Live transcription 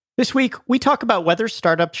This week, we talk about whether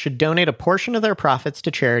startups should donate a portion of their profits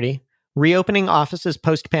to charity, reopening offices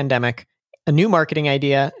post-pandemic, a new marketing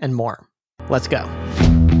idea, and more. Let's go.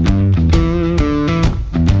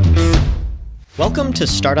 Welcome to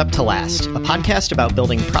Startup to Last, a podcast about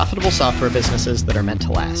building profitable software businesses that are meant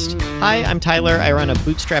to last. Hi, I'm Tyler. I run a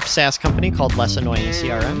bootstrap SaaS company called Less Annoying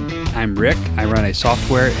CRM. I'm Rick. I run a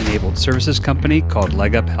software-enabled services company called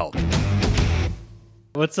LegUp Health.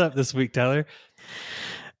 What's up this week, Tyler?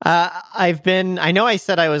 I know I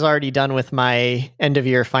said I was already done with my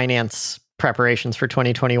end-of-year finance preparations for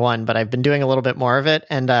 2021, but I've been doing a little bit more of it.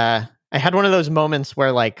 And I had one of those moments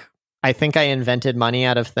where, I think I invented money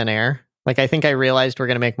out of thin air. I think I realized we're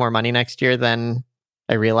going to make more money next year than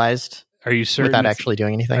I realized. Are you certain? Without actually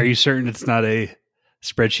doing anything. Are you certain it's not a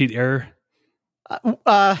spreadsheet error?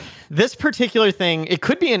 This particular thing, it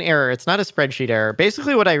could be an error. It's not a spreadsheet error.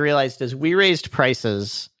 Basically, what I realized is we raised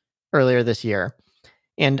prices earlier this year,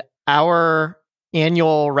 and our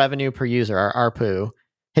annual revenue per user, our ARPU,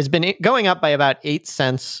 has been going up by about 8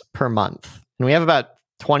 cents per month. And we have about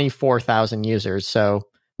 24,000 users. So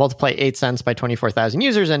multiply 8 cents by 24,000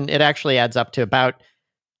 users, and it actually adds up to about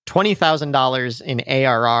 $20,000 in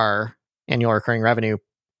ARR, annual recurring revenue,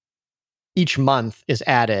 each month is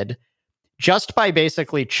added just by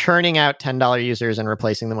basically churning out $10 users and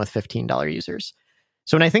replacing them with $15 users.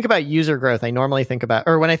 So when I think about user growth, when I think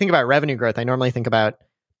about revenue growth, I normally think about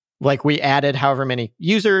we added however many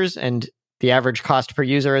users and the average cost per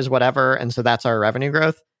user is whatever. And so that's our revenue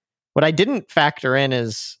growth. What I didn't factor in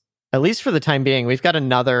is, at least for the time being, we've got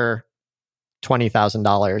another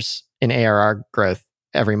 $20,000 in ARR growth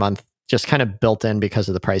every month, just kind of built in because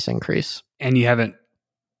of the price increase. And you haven't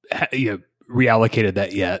reallocated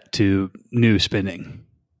that yet to new spending.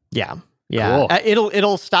 Yeah. Cool.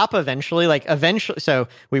 It'll stop eventually. So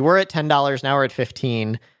we were at $10, now we're at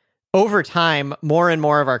 $15. Over time, more and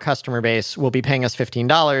more of our customer base will be paying us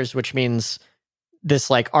 $15, which means this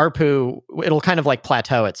ARPU, it'll kind of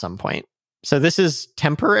plateau at some point. So this is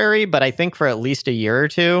temporary, but I think for at least a year or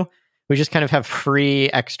two, we just kind of have free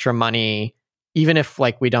extra money, even if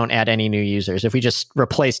we don't add any new users, if we just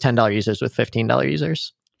replace $10 users with $15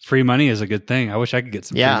 users. Free money is a good thing. I wish I could get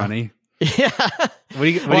some free money. Yeah.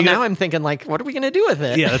 Now I'm thinking what are we going to do with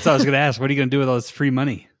it? Yeah, that's what I was going to ask. What are you going to do with all this free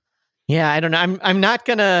money? Yeah, I don't know. I'm not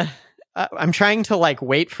going to, I'm trying to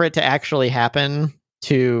wait for it to actually happen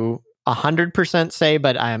to 100% say,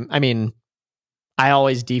 but I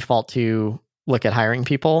always default to look at hiring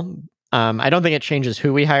people. I don't think it changes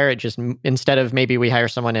who we hire. It just, instead of maybe we hire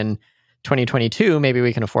someone in 2022, maybe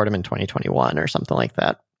we can afford them in 2021 or something like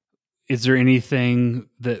that. Is there anything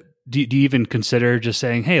that, do you even consider just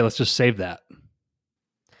saying, hey, let's just save that?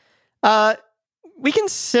 We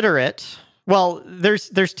consider it. Well,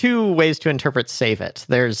 there's two ways to interpret save it.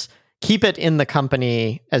 There's keep it in the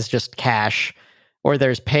company as just cash, or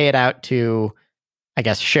there's pay it out to, I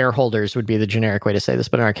guess, shareholders would be the generic way to say this,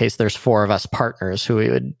 but in our case, there's 4 of us partners who we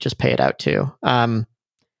would just pay it out to.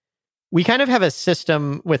 We kind of have a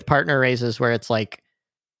system with partner raises where it's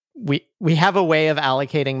we have a way of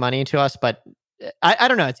allocating money to us, but I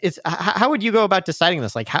don't know. It's how would you go about deciding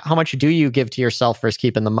this? How much do you give to yourself versus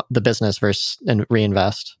keeping the business versus and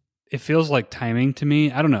reinvest? It feels like timing to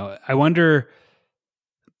me. I don't know. I wonder,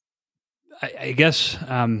 I guess,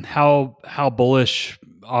 how bullish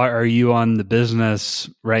are you on the business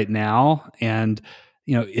right now? And,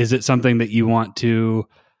 is it something that you want to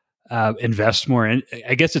invest more in?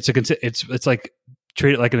 I guess it's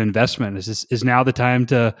treat it like an investment. Is now the time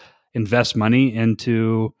to invest money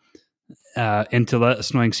into Less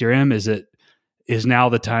Annoying CRM? Is now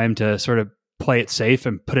the time to sort of play it safe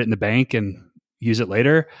and put it in the bank and use it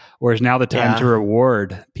later? Or is now the time to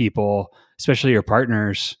reward people, especially your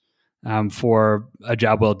partners, for a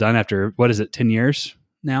job well done after, 10 years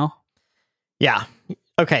now? Yeah.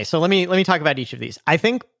 Okay. So let me talk about each of these. I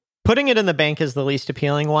think putting it in the bank is the least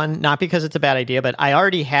appealing one, not because it's a bad idea, but I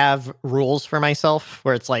already have rules for myself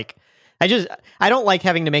where it's I don't like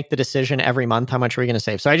having to make the decision every month, how much are we going to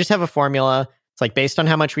save? So I just have a formula. It's based on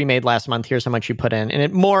how much we made last month, here's how much you put in. And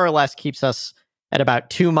it more or less keeps us at about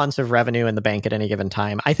 2 months of revenue in the bank at any given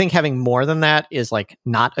time. I think having more than that is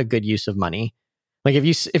not a good use of money.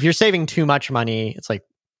 If you're saving too much money, it's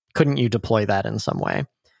couldn't you deploy that in some way?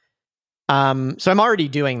 So I'm already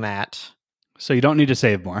doing that. So you don't need to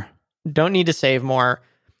save more. Don't need to save more.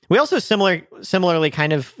 We also similarly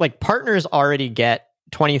kind of partners already get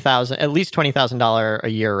at least $20,000 a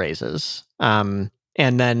year raises. And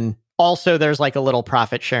then also there's a little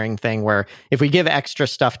profit sharing thing where if we give extra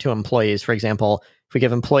stuff to employees, for example, if we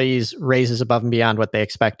give employees raises above and beyond what they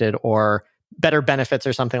expected or better benefits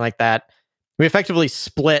or something like that, we effectively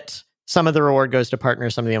split some of the reward goes to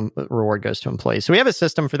partners, some of the reward goes to employees. So we have a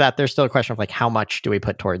system for that. There's still a question of like, how much do we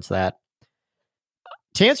put towards that?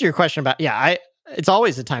 To answer your question about, it's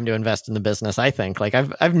always a time to invest in the business, I think. Like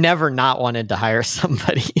I've never not wanted to hire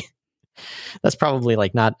somebody. That's probably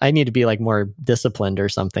like not, I need to be like more disciplined or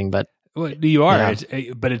something, but. Well, you are,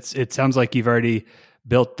 but it sounds like you've already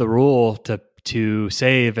built the rule to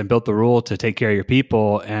save and built the rule to take care of your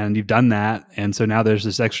people, and you've done that. And so now there's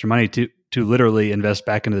this extra money to literally invest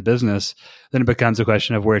back into the business. Then it becomes a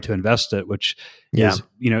question of where to invest it, which is,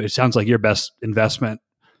 it sounds like your best investment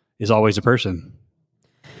is always a person.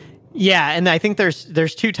 Yeah, and I think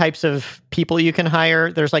there's two types of people you can hire.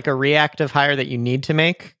 There's like a reactive hire that you need to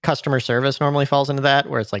make. Customer service normally falls into that,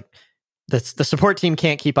 where it's like the support team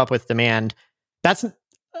can't keep up with demand. That's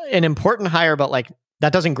an important hire, but like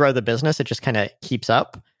that doesn't grow the business. It just kind of keeps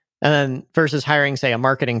up. And then versus hiring, say, a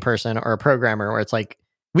marketing person or a programmer, where it's like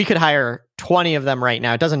we could hire 20 of them right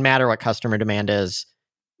now. It doesn't matter what customer demand is.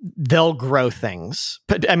 They'll grow things.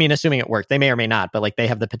 But I mean, assuming it worked, they may or may not, but like they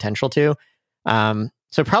have the potential to.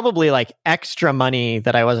 So probably like extra money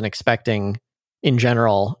that I wasn't expecting in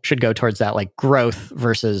general should go towards that like growth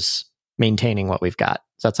versus maintaining what we've got.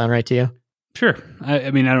 Does that sound right to you? Sure.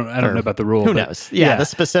 I mean, I don't know about the rule. Who knows? Yeah, the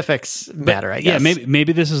specifics matter, I guess. Yeah,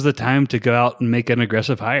 maybe this is the time to go out and make an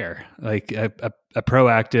aggressive hire, like a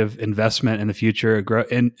proactive investment in the future,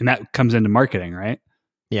 and that comes into marketing, right?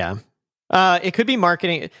 Yeah. It could be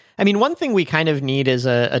marketing. I mean, one thing we kind of need is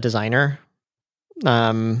a designer.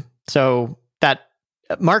 So that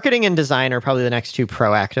marketing and design are probably the next two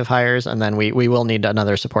proactive hires, and then we will need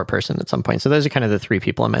another support person at some point. So those are kind of the three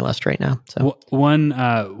people on my list right now. So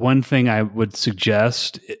one thing I would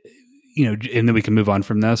suggest, and then we can move on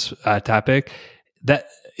from this topic, that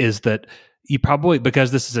is that you probably,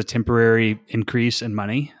 because this is a temporary increase in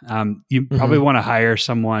money, you probably want to hire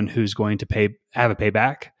someone who's going to have a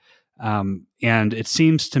payback. And it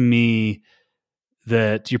seems to me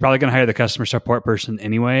that you're probably going to hire the customer support person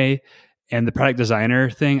anyway. And the product designer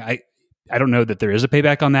thing, I don't know that there is a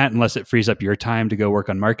payback on that unless it frees up your time to go work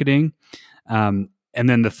on marketing. And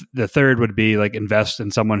then the third would be like invest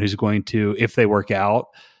in someone who's going to, if they work out,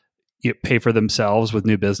 pay for themselves with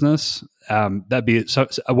new business. That'd be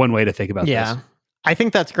one way to think about this. Yeah, I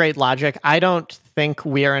think that's great logic. I don't think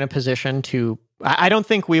we are in a position to, I don't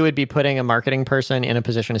think we would be putting a marketing person in a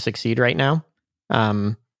position to succeed right now.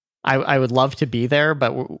 I would love to be there,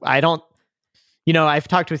 but I don't, I've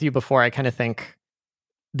talked with you before. I kind of think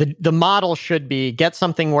the model should be get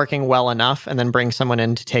something working well enough and then bring someone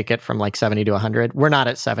in to take it from like 70 to 100. We're not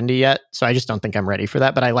at 70 yet, so I just don't think I'm ready for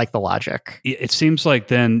that, but I like the logic. It seems like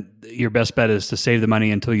then your best bet is to save the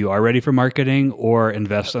money until you are ready for marketing or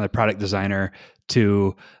invest in a product designer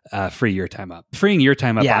to free your time up. Freeing your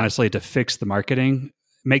time up, honestly, to fix the marketing,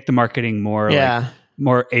 make the marketing more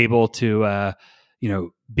more able to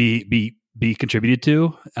be contributed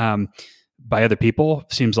to by other people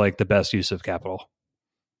seems like the best use of capital.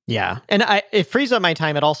 Yeah. And it frees up my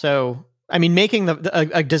time. It also, I mean, making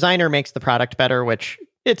a designer makes the product better, which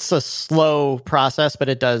it's a slow process, but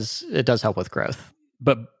it does help with growth.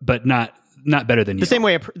 But not better than you.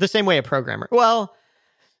 The same way a programmer. Well,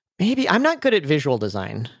 maybe I'm not good at visual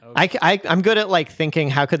design. Okay. I'm good at like thinking,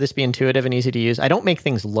 how could this be intuitive and easy to use? I don't make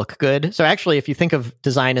things look good. So actually, if you think of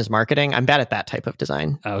design as marketing, I'm bad at that type of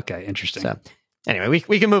design. Okay, interesting. So anyway,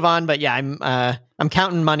 we can move on. But yeah, I'm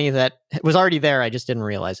counting money that was already there. I just didn't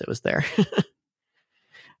realize it was there.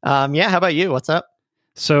 Yeah. How about you? What's up?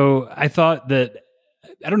 So I thought that,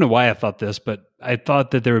 I don't know why I thought this, but I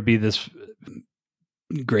thought that there would be this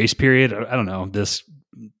grace period. I don't know, this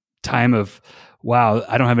time of, wow,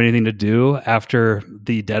 I don't have anything to do after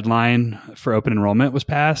the deadline for open enrollment was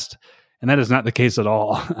passed. And that is not the case at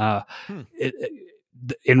all.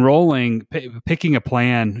 Enrolling, picking a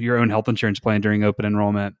plan, your own health insurance plan during open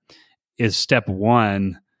enrollment is step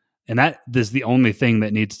one. And that is the only thing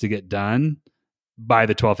that needs to get done by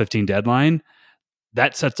the 12/15 deadline.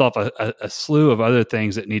 That sets off a slew of other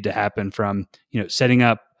things that need to happen, from, setting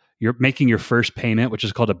up, making your first payment, which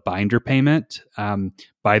is called a binder payment,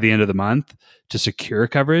 by the end of the month to secure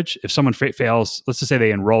coverage. If someone fails, let's just say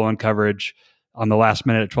they enroll on coverage on the last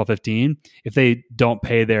minute at 12/15, if they don't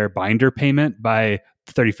pay their binder payment by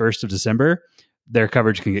the 31st of December, their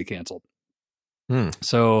coverage can get canceled.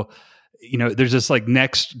 So, there's this like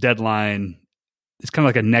next deadline. It's kind of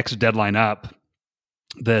like a next deadline up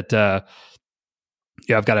that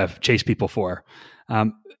I've got to chase people for.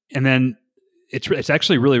 And then it's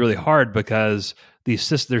actually really, really hard because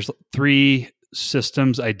there's three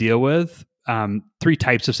systems I deal with, three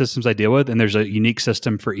types of systems I deal with, and there's a unique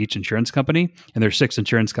system for each insurance company, and there's 6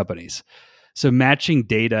 insurance companies. So matching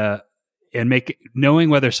data and knowing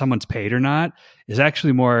whether someone's paid or not is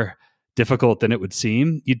actually more difficult than it would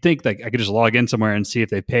seem. You'd think like I could just log in somewhere and see if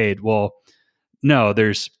they paid. Well, no,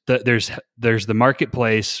 there's the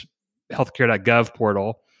marketplace healthcare.gov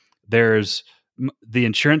portal. There's the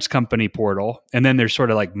insurance company portal, and then there's sort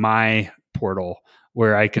of like my portal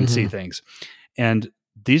where I can see things. And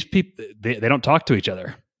these people, they don't talk to each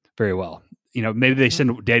other very well. Maybe they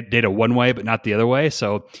send data one way, but not the other way.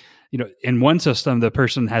 So, in one system, the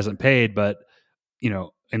person hasn't paid, but,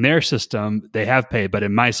 in their system, they have paid, but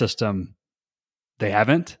in my system, they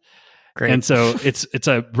haven't. Great. And so it's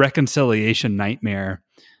a reconciliation nightmare.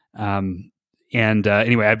 Anyway,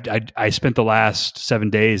 I spent the last 7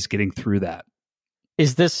 days getting through that.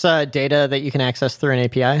 Is this data that you can access through an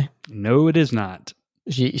API? No, it is not.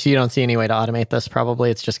 So you don't see any way to automate this, probably?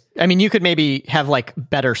 It's just, you could maybe have like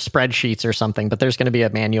better spreadsheets or something, but there's going to be a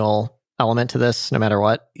manual element to this no matter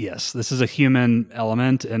what. Yes, this is a human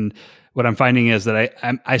element. And what I'm finding is that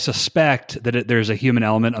I suspect that there's a human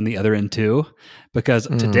element on the other end too, because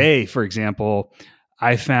today, for example,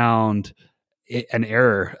 I found an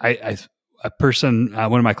error. A person,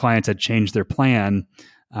 one of my clients had changed their plan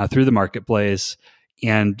through the marketplace,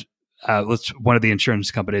 and one of the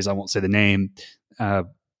insurance companies, I won't say the name,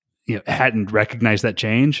 hadn't recognized that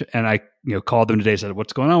change. And I, called them today and said,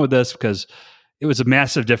 what's going on with this? Because it was a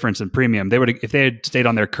massive difference in premium. If they had stayed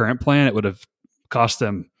on their current plan, it would have cost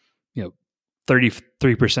them,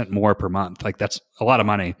 33% more per month. Like that's a lot of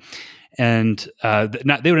money. And they would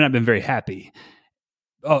have not been very happy.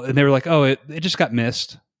 Oh, and they were like, oh, it just got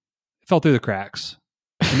missed. It fell through the cracks.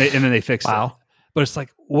 And then they fixed it. But it's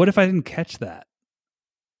like, what if I didn't catch that?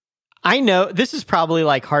 I know this is probably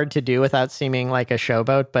like hard to do without seeming like a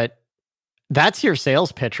showboat, but that's your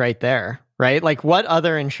sales pitch right there, right? Like what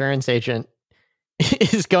other insurance agent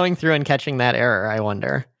is going through and catching that error, I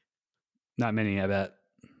wonder? Not many, I bet.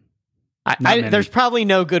 There's probably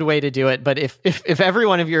no good way to do it, but if every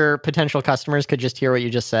one of your potential customers could just hear what you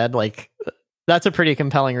just said, like that's a pretty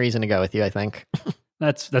compelling reason to go with you, I think.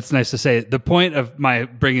 That's nice to say. The point of my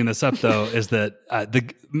bringing this up, though, is that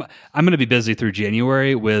I'm going to be busy through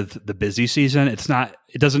January with the busy season. It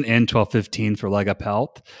doesn't end 12/15 for Leg Up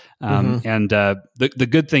Health, and the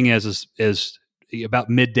good thing is about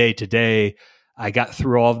midday today, I got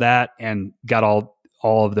through all of that and got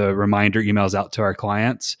all of the reminder emails out to our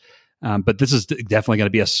clients. But this is definitely going to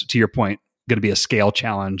be to your point, going to be a scale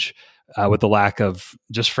challenge with the lack of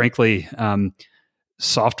just frankly.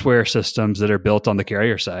 Software systems that are built on the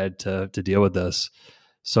carrier side to deal with this.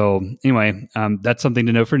 So anyway, that's something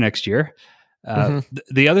to know for next year.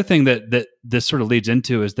 The other thing that this sort of leads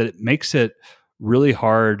into is that it makes it really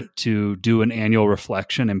hard to do an annual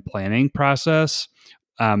reflection and planning process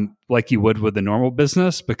like you would with a normal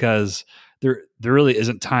business, because there really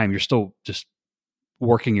isn't time. You're still just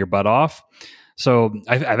working your butt off. So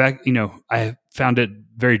I found it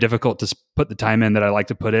very difficult to put the time in that I like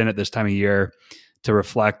to put in at this time of year to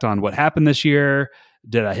reflect on what happened this year.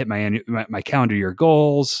 Did I hit my calendar year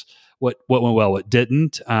goals? What went well, what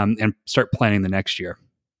didn't, and start planning the next year.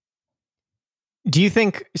 Do you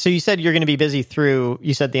think, so you said you're going to be busy through,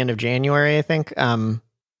 you said the end of January, I think.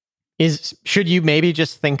 Should you maybe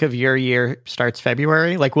just think of your year starts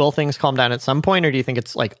February? Like, will things calm down at some point, or do you think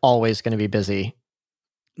it's like always going to be busy?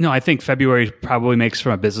 No, I think February probably makes,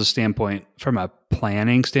 from a business standpoint, from a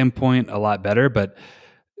planning standpoint, a lot better. But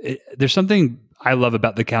there's something I love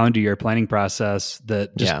about the calendar year planning process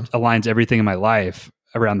that just aligns everything in my life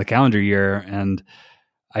around the calendar year. And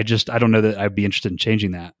I don't know that I'd be interested in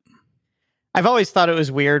changing that. I've always thought it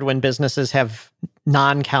was weird when businesses have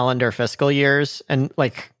non-calendar fiscal years. And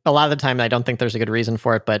like a lot of the time, I don't think there's a good reason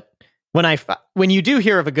for it. But when you do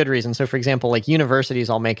hear of a good reason, so for example, like universities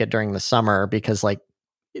all make it during the summer because like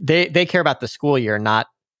they care about the school year, not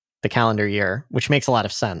the calendar year, which makes a lot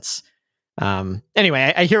of sense.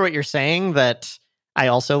 Anyway, I hear what you're saying, that I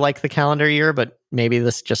also like the calendar year, but maybe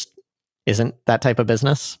this just isn't that type of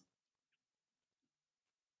business.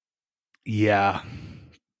 Yeah.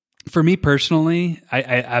 For me personally,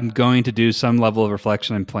 I'm going to do some level of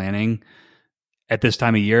reflection and planning at this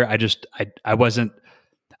time of year. I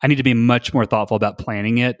need to be much more thoughtful about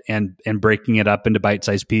planning it and breaking it up into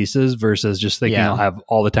bite-sized pieces versus just thinking I'll have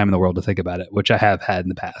all the time in the world to think about it, which I have had in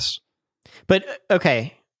the past. But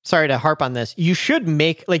okay, sorry to harp on this. You should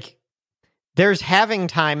make, like, there's having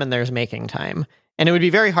time and there's making time. And it would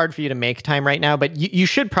be very hard for you to make time right now, but you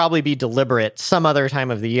should probably be deliberate some other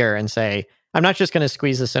time of the year and say, I'm not just going to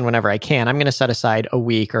squeeze this in whenever I can. I'm going to set aside a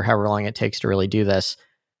week or however long it takes to really do this.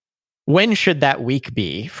 When should that week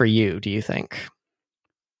be for you, do you think?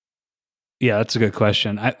 Yeah, that's a good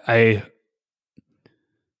question.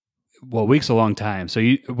 Well, week's a long time. So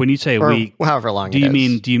when you say or week, however long do you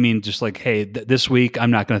mean just like, hey, this week I'm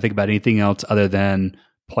not going to think about anything else other than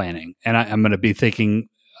planning, and I'm going to be thinking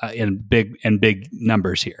in big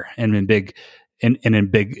numbers here, and in big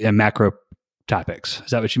and macro topics.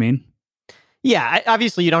 Is that what you mean? Yeah,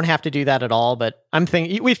 obviously you don't have to do that at all, but I'm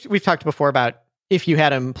thinking we've talked before about if you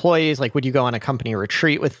had employees, like would you go on a company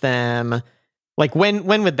retreat with them? Like when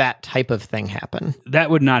would that type of thing happen? That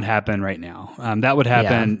would not happen right now. That would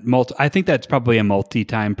happen. I think that's probably a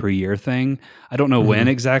multi-time per year thing. I don't know when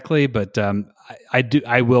exactly, but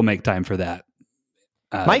I will make time for that.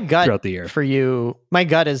 My gut throughout the year for you, my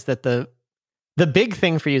gut is that the big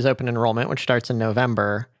thing for you is open enrollment, which starts in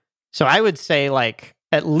November. So I would say like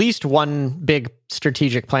at least one big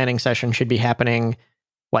strategic planning session should be happening.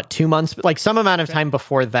 2 months? Like some amount of time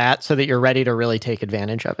before that so that you're ready to really take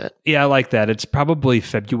advantage of it. Yeah, I like that. It's probably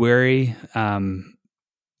February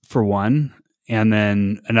for one. And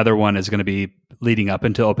then another one is going to be leading up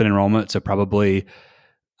until open enrollment. So probably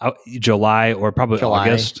July or probably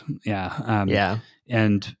August. Yeah. Yeah.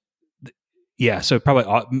 And yeah, so probably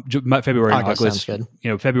February and August. Sounds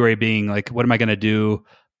good. February being like, what am I going to do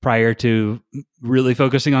prior to really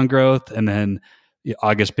focusing on growth? And then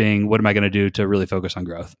August being, what am I going to do to really focus on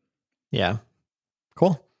growth? Yeah.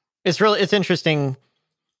 Cool. It's interesting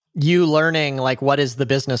you learning like what is the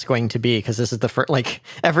business going to be, because this is the first, like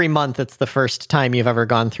every month it's the first time you've ever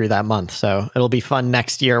gone through that month. So it'll be fun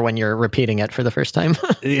next year when you're repeating it for the first time.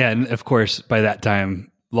 Yeah. And of course, by that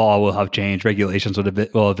time, law will have changed, regulations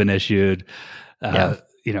will have been issued,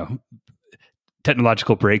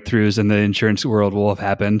 technological breakthroughs in the insurance world will have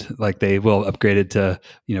happened. Like they will have upgraded to,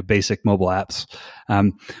 basic mobile apps.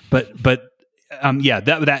 That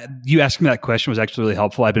you asking me that question was actually really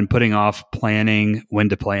helpful. I've been putting off planning when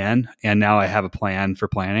to plan, and now I have a plan for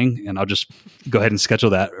planning, and I'll just go ahead and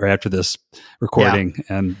schedule that right after this recording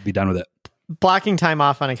and be done with it. Blocking time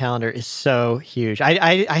off on a calendar is so huge.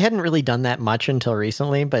 I hadn't really done that much until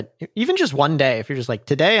recently, but even just one day, if you're just like,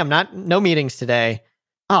 today, no meetings today.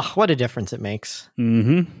 Oh, what a difference it makes.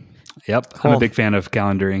 Mm-hmm. Yep. Cool. I'm a big fan of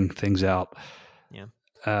calendaring things out.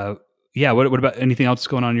 Yeah. What about anything else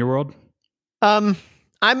going on in your world? I'm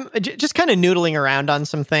just kind of noodling around on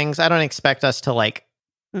some things. I don't expect us to like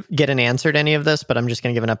get an answer to any of this, but I'm just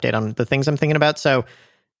going to give an update on the things I'm thinking about. So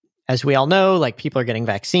as we all know, like people are getting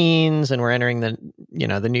vaccines and we're entering the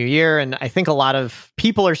new year. And I think a lot of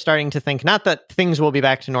people are starting to think, not that things will be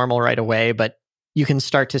back to normal right away, but you can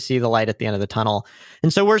start to see the light at the end of the tunnel.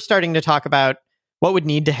 And so we're starting to talk about what would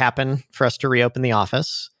need to happen for us to reopen the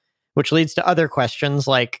office, which leads to other questions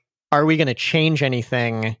like, are we going to change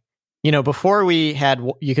anything? Before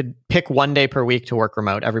you could pick one day per week to work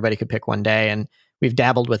remote. Everybody could pick one day. And we've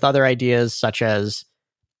dabbled with other ideas such as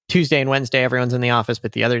Tuesday and Wednesday, everyone's in the office,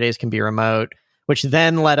 but the other days can be remote, which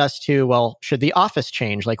then led us to, well, should the office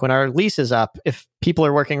change? Like when our lease is up, if people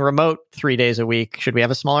are working remote 3 days a week, should we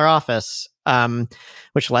have a smaller office?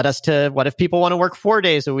 Which led us to, what if people want to work 4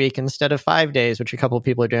 days a week instead of 5 days, which a couple of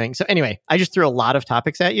people are doing. So anyway, I just threw a lot of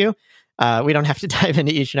topics at you. We don't have to dive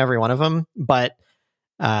into each and every one of them, but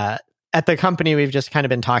at the company, we've just kind of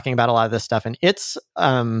been talking about a lot of this stuff, and it's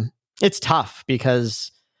tough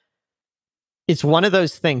because it's one of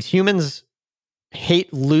those things. Humans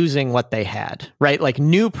hate losing what they had, right? Like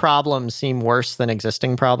new problems seem worse than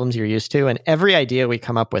existing problems you're used to, and every idea we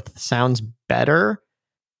come up with sounds better,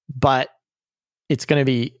 but it's going to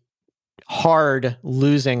be hard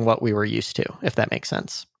losing what we were used to, if that makes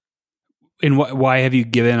sense. And why have you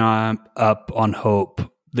given up on hope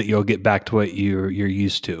that you'll get back to what you're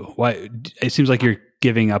used to? Why? It seems like you're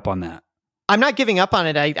giving up on that. I'm not giving up on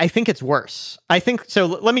it. I think it's worse. I think so.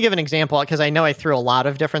 Let me give an example because I know I threw a lot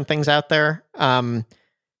of different things out there.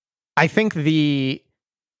 I think the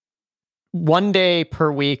 1 day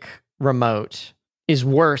per week remote is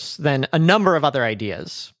worse than a number of other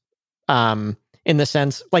ideas. In the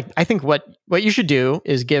sense, like I think what you should do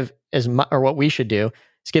is give what we should do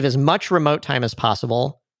is give as much remote time as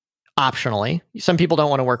possible. Optionally, some people don't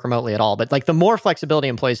want to work remotely at all, but like the more flexibility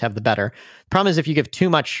employees have, the better. The problem is if you give too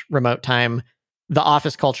much remote time, the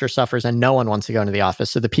office culture suffers and no one wants to go into the office.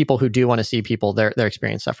 So the people who do want to see people, their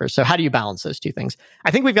experience suffers. So how do you balance those two things?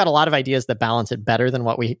 I think we've got a lot of ideas that balance it better than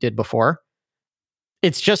what we did before.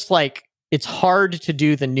 It's just like, it's hard to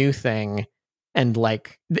do the new thing. And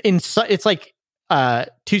like, it's like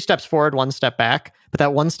 2 steps forward, 1 step back, but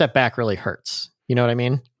that 1 step back really hurts. You know what I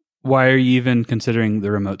mean? Why are you even considering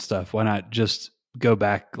the remote stuff? Why not just go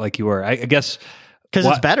back like you were? I guess because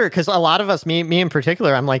it's better. Because a lot of us, me in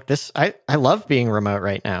particular, I'm like this. I love being remote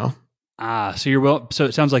right now. So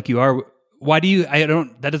it sounds like you are. Why do you?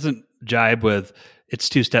 That doesn't jibe with. It's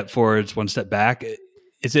 2 step forwards, 1 step back.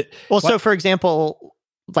 Is it well? So, for example,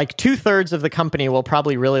 like 2/3 of the company will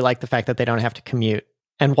probably really like the fact that they don't have to commute,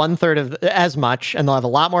 and 1/3 of as much, and they'll have a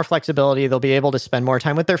lot more flexibility. They'll be able to spend more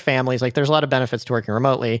time with their families. Like, there's a lot of benefits to working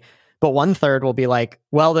remotely. But 1/3 will be like,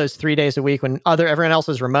 well, those 3 days a week when everyone else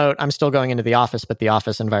is remote, I'm still going into the office, but the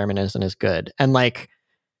office environment isn't as good. And like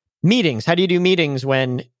meetings, how do you do meetings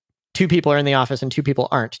when 2 people are in the office and 2 people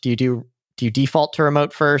aren't? Do you default to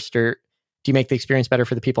remote first, or do you make the experience better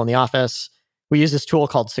for the people in the office? We use this tool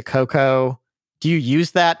called Sococo. Do you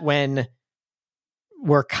use that when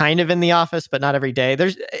we're kind of in the office, but not every day?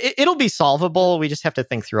 It'll be solvable. We just have to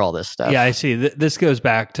think through all this stuff. Yeah, I see. This goes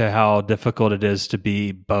back to how difficult it is to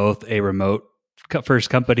be both a remote first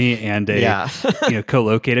company and a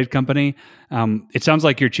co-located company. It sounds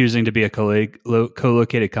like you're choosing to be a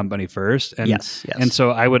co-located company first, and yes. And so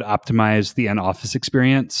I would optimize the in-office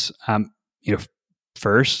experience,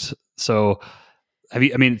 first. So,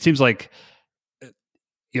 it seems like,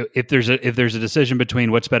 if there's a decision between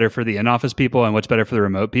what's better for the in-office people and what's better for the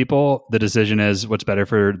remote people, the decision is what's better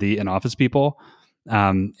for the in-office people.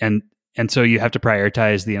 And so you have to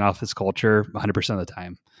prioritize the in-office culture 100% of the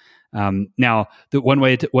time. Now, the one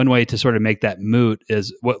way to sort of make that moot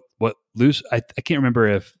is what I can't remember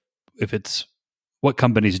if it's what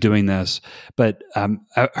company's doing this, but I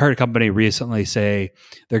heard a company recently say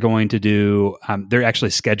they're going to do, they're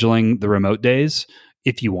actually scheduling the remote days.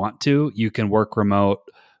 If you want to, you can work remote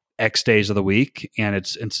X days of the week, and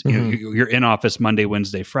it's you're in office Monday,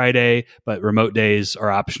 Wednesday, Friday, but remote days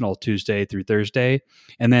are optional Tuesday through Thursday.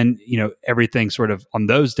 And then, everything sort of on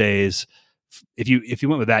those days, if you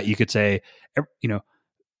went with that, you could say,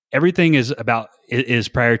 everything is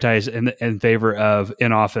prioritized in favor of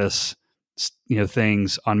in-office,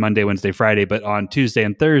 things on Monday, Wednesday, Friday, but on Tuesday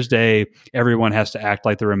and Thursday, everyone has to act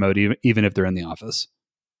like they're remote, even if they're in the office.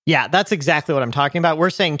 Yeah, that's exactly what I'm talking about. We're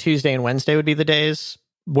saying Tuesday and Wednesday would be the days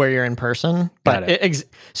where you're in person. But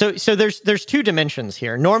so there's 2 dimensions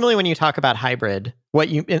here. Normally, when you talk about hybrid, what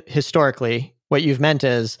you've meant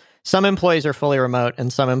is some employees are fully remote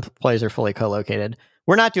and some employees are fully co-located.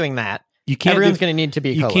 We're not doing that. Everyone's going to need to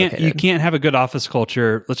be co-located. You can't have a good office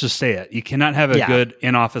culture. Let's just say it. You cannot have a good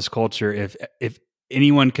in-office culture if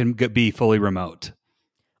anyone can be fully remote.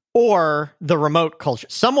 Or the remote culture.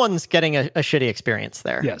 Someone's getting a shitty experience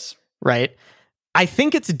there. Yes. Right? I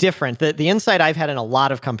think it's different. The insight I've had and a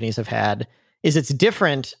lot of companies have had is it's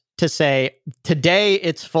different to say today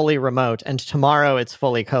it's fully remote and tomorrow it's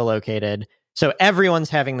fully co-located. So everyone's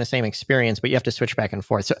having the same experience, but you have to switch back and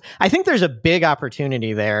forth. So I think there's a big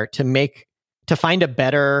opportunity there to find a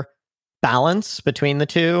better balance between the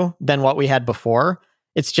two than what we had before.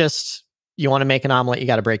 It's just, you want to make an omelet, you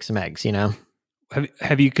got to break some eggs,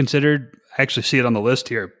 Have you considered, I actually see it on the list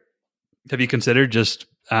here, have you considered just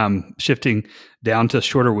shifting down to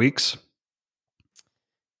shorter weeks?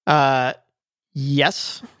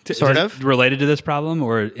 Yes, sort of. Related to this problem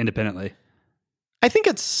or independently? I think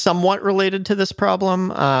it's somewhat related to this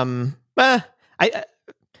problem. I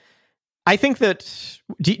think that,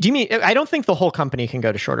 do you mean, I don't think the whole company can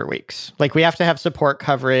go to shorter weeks. Like, we have to have support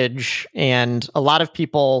coverage, and a lot of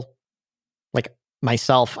people, like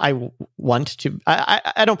myself, I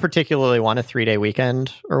don't particularly want a 3-day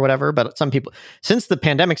weekend or whatever, but some people, since the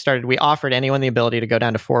pandemic started, we offered anyone the ability to go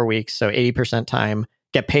down to 4 weeks. So 80% time,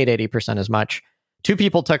 get paid 80% as much. 2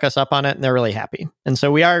 people took us up on it and they're really happy. And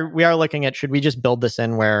so we are looking at, should we just build this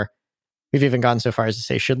in where we've even gone so far as to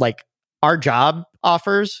say, should like our job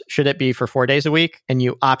offers, should it be for 4 days a week and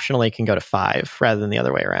you optionally can go to 5 rather than the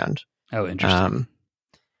other way around? Oh, interesting.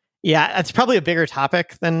 Yeah, it's probably a bigger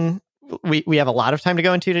topic than we have a lot of time to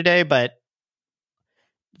go into today, but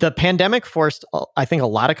the pandemic forced, I think, a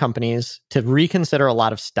lot of companies to reconsider a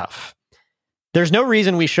lot of stuff. There's no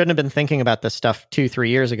reason we shouldn't have been thinking about this stuff 2-3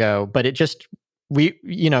 years ago, but it just,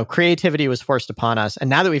 creativity was forced upon us. And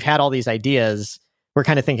now that we've had all these ideas, we're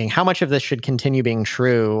kind of thinking, how much of this should continue being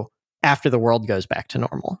true after the world goes back to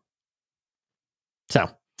normal? So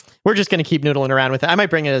we're just going to keep noodling around with it. I might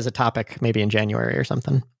bring it as a topic maybe in January or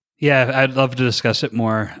something. Yeah, I'd love to discuss it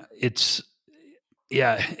more. And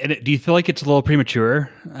do you feel like it's a little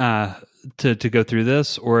premature to go through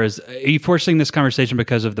this? Or are you forcing this conversation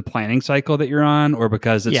because of the planning cycle that you're on, or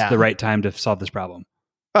because it's the right time to solve this problem?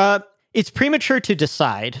 It's premature to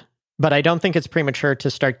decide, but I don't think it's premature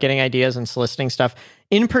to start getting ideas and soliciting stuff.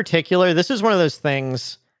 In particular, this is one of those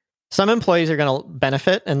things, some employees are going to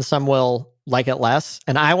benefit and some will like it less.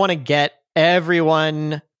 And I want to get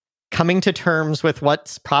everyone coming to terms with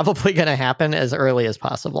what's probably going to happen as early as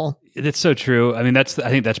possible. It's so true. I mean, I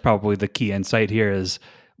think that's probably the key insight here is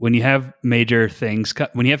when you have major things,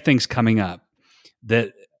 when you have things coming up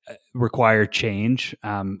that require change,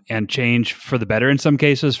 and change for the better in some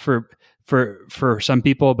cases for some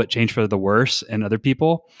people, but change for the worse in other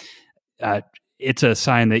people. It's a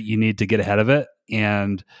sign that you need to get ahead of it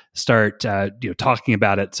and start talking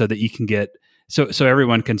about it so that you can get so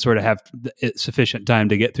everyone can sort of have sufficient time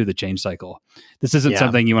to get through the change cycle. This isn't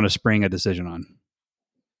something you want to spring a decision on.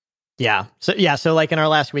 Yeah. So like in our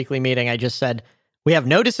last weekly meeting, I just said, we have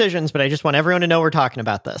no decisions, but I just want everyone to know we're talking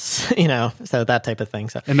about this, so that type of thing.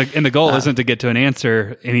 So, and the goal isn't to get to an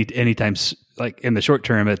answer anytime, like in the short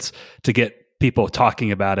term, it's to get people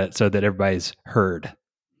talking about it so that everybody's heard.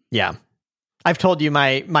 Yeah. I've told you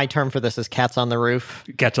my term for this is cats on the roof.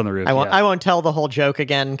 Cats on the roof. I won't tell the whole joke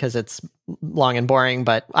again because it's long and boring,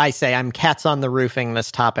 but I say I'm cats on the roofing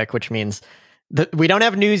this topic, which means that we don't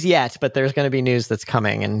have news yet, but there's going to be news that's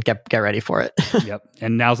coming, and get ready for it. Yep.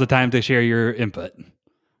 And now's the time to share your input.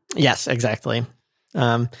 Yes, exactly.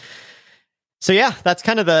 So yeah, that's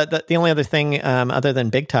kind of the only other thing other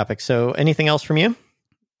than big topics. So anything else from you?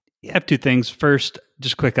 I have two things. First,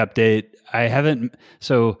 just quick update.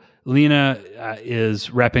 Lena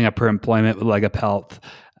is wrapping up her employment with Leg Up Health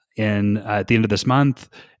at the end of this month,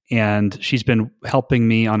 and she's been helping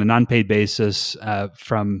me on a non-paid basis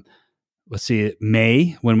from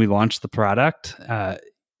May, when we launched the product, Leg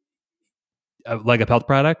Up Health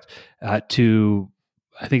product, to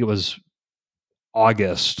I think it was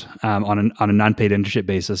August on a non-paid internship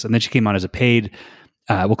basis, and then she came on as a paid,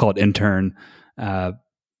 we'll call it intern,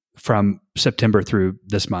 from September through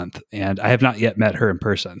this month, and I have not yet met her in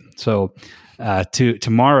person. So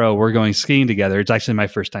tomorrow we're going skiing together. It's actually my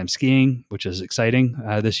first time skiing, which is exciting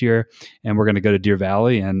this year, and we're going to go to Deer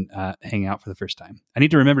Valley and hang out for the first time. I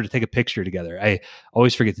need to remember to take a picture together. I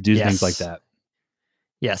always forget to do things like that.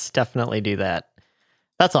 Yes, definitely do that.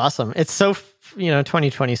 That's awesome. It's so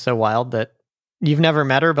 2020 is so wild that you've never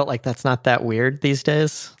met her, but like that's not that weird these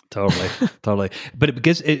days. Totally. But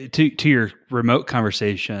because to your remote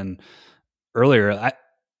conversation earlier,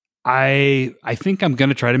 I think I'm going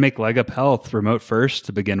to try to make Leg Up Health remote first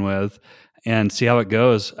to begin with, and see how it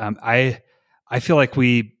goes. I feel like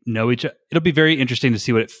we know each other. It'll be very interesting to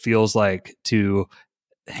see what it feels like to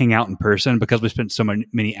hang out in person, because we spent so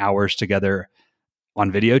many hours together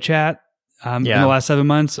on video chat in the last 7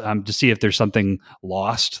 months, to see if there's something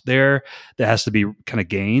lost there that has to be kind of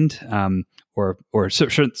gained, or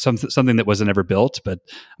something that wasn't ever built. But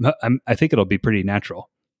I think it'll be pretty natural.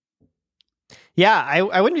 Yeah,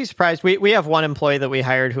 I wouldn't be surprised. We have one employee that we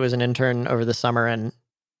hired who was an intern over the summer, and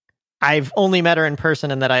I've only met her in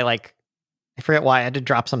person, and that I forget why I had to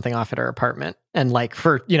drop something off at her apartment. And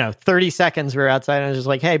for 30 seconds we were outside, and I was just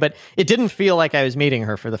like, hey, but it didn't feel like I was meeting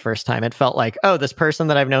her for the first time. It felt like, oh, this person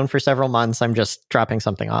that I've known for several months, I'm just dropping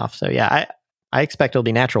something off. So yeah, I expect it'll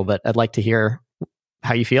be natural, but I'd like to hear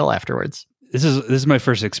how you feel afterwards. This is my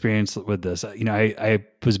first experience with this. I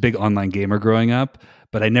was a big online gamer growing up,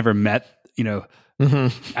 but I never met,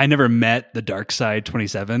 I never met the Dark Side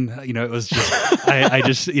 27. It was just, I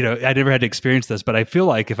just, I never had to experience this, but I feel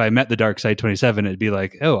like if I met the Dark Side 27, it'd be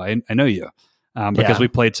like, oh, I know you, because we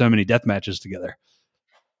played so many death matches together.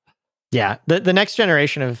 Yeah. The next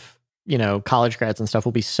generation of, college grads and stuff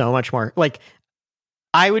will be so much more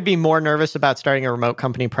I would be more nervous about starting a remote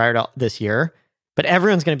company prior to this year, but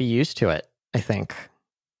everyone's going to be used to it, I think.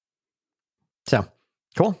 So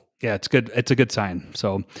cool. Yeah, it's good. It's a good sign.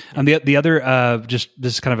 So, the other, just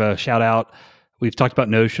this is kind of a shout out. We've talked about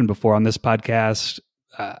Notion before on this podcast.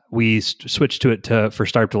 We switched to it for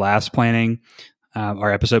Start to Last planning,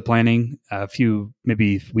 our episode planning, a few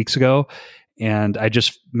maybe weeks ago, and I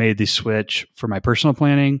just made the switch for my personal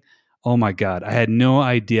planning. Oh my God, I had no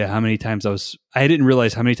idea how many times I didn't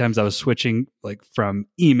realize how many times I was switching from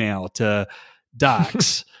email to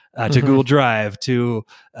Docs. To Google Drive, to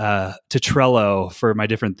Trello for my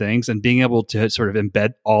different things, and being able to sort of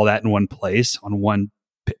embed all that in one place on one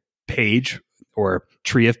page or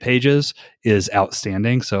tree of pages is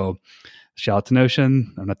outstanding. So shout out to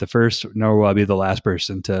Notion. I'm not the first, nor will I be the last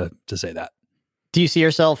person to say that. Do you see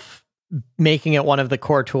yourself making it one of the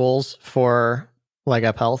core tools for Leg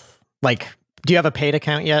Up Health? Do you have a paid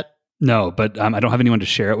account yet? No, but I don't have anyone to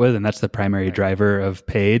share it with, and that's the primary driver of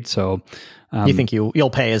paid. So, you think you'll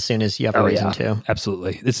pay as soon as you have a reason to?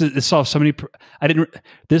 Absolutely. This solves so many.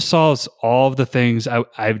 This solves all of the things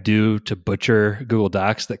I do to butcher Google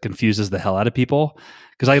Docs that confuses the hell out of people.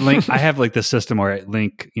 Because I have this system where I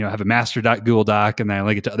link, I have a master Google Doc, and then I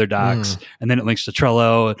link it to other docs, and then it links to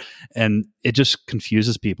Trello, and it just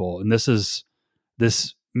confuses people. And this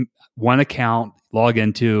one account, log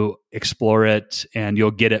into, explore it, and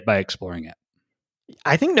you'll get it by exploring it.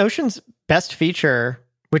 I think Notion's best feature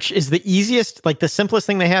which is the easiest, like the simplest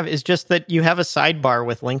thing they have is just that you have a sidebar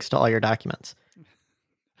with links to all your documents.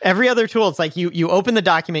 Every other tool, it's like you open the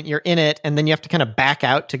document, you're in it, and then you have to kind of back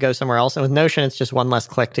out to go somewhere else. And with Notion, it's just one less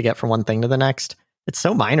click to get from one thing to the next. It's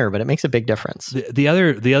so minor, but it makes a big difference. The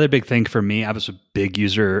other big thing for me, I was a big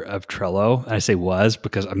user of Trello. And I say was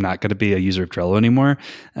because I'm not going to be a user of Trello anymore.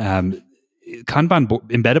 Embeddable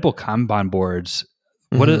Kanban boards,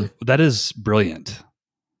 that is brilliant.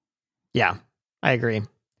 Yeah, I agree.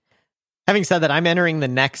 Having said that, I'm entering the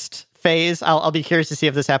next phase. I'll be curious to see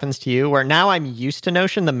if this happens to you, where now I'm used to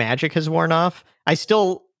Notion. The magic has worn off. I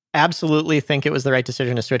still absolutely think it was the right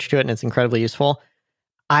decision to switch to it, and it's incredibly useful.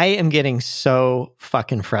 I am getting so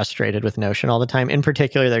fucking frustrated with Notion all the time. In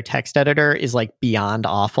particular, their text editor is like beyond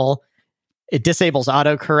awful. It disables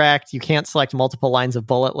autocorrect. You can't select multiple lines of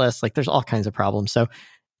bullet lists. Like there's all kinds of problems. So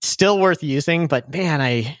still worth using, but man,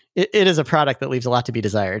 it is a product that leaves a lot to be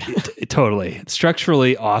desired. Totally. It's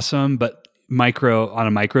structurally awesome, but on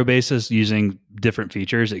a micro basis, using different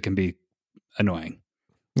features, it can be annoying.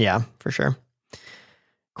 Yeah, for sure.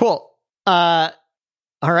 Cool.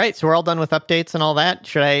 All right. So we're all done with updates and all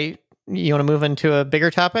that. You want to move into a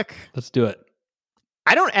bigger topic? Let's do it.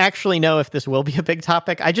 I don't actually know if this will be a big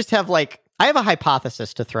topic. I just have I have a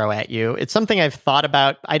hypothesis to throw at you. It's something I've thought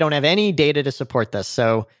about. I don't have any data to support this.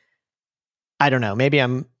 So I don't know. Maybe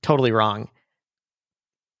I'm totally wrong.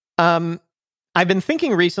 I've been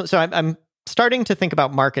thinking recently. So I'm starting to think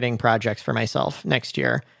about marketing projects for myself next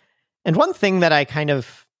year. And one thing that I kind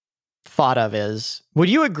of thought of is, would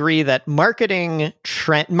you agree that marketing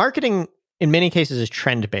in many cases is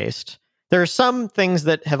trend-based? There are some things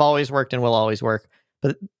that have always worked and will always work,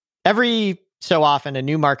 but every so often a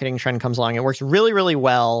new marketing trend comes along. It works really, really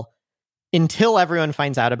well until everyone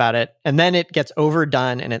finds out about it, and then it gets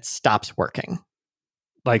overdone and it stops working.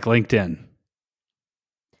 Like LinkedIn.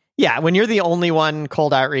 Yeah, when you're the only one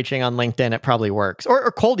cold outreaching on LinkedIn, it probably works.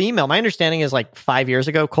 Or cold email. My understanding is 5 years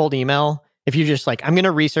ago, cold email, if you just I'm going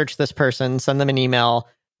to research this person, send them an email,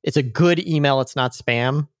 it's a good email, it's not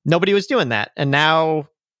spam. Nobody was doing that. And now,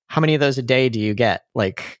 how many of those a day do you get?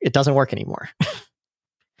 It doesn't work anymore.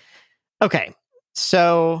 Okay,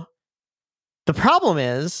 so the problem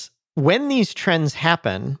is, when these trends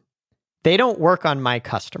happen, they don't work on my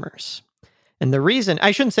customers. And the reason,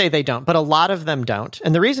 I shouldn't say they don't, but a lot of them don't.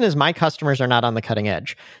 And the reason is my customers are not on the cutting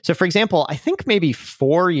edge. So for example, I think maybe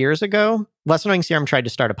 4 years ago, Less Annoying CRM tried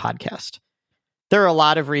to start a podcast. There are a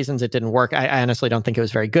lot of reasons it didn't work. I honestly don't think it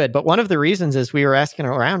was very good. But one of the reasons is we were asking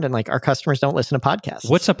around and our customers don't listen to podcasts.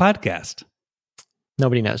 What's a podcast?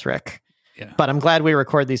 Nobody knows, Rick. Yeah. But I'm glad we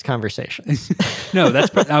record these conversations. No,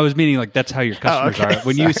 I was meaning that's how your customers okay. are.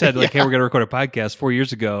 When you said hey, we're going to record a podcast 4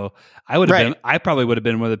 years ago, I probably would have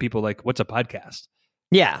been one of the people what's a podcast?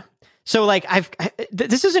 Yeah. So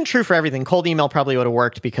this isn't true for everything. Cold email probably would have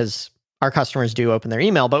worked because our customers do open their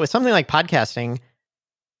email. But with something like podcasting,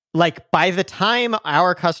 by the time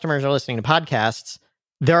our customers are listening to podcasts,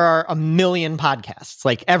 there are a million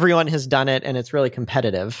podcasts. Everyone has done it and it's really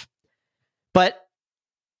competitive. But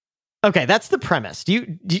okay, that's the premise.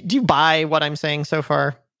 Do you buy what I'm saying so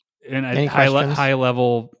far? And high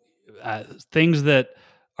level things that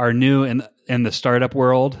are new in the startup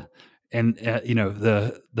world, and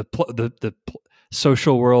the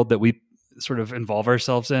social world that we sort of involve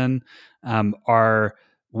ourselves in are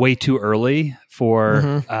way too early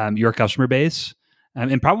for your customer base,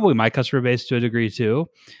 and probably my customer base to a degree too,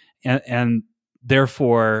 and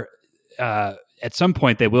therefore at some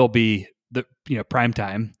point they will be the prime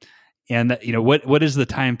time. And what is the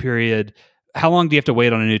time period? How long do you have to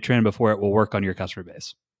wait on a new trend before it will work on your customer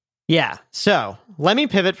base? Yeah. So let me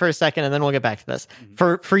pivot for a second, and then we'll get back to this.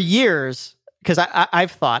 For years, because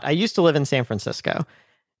I've thought, I used to live in San Francisco,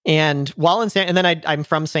 and I'm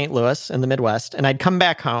from St. Louis in the Midwest, and I'd come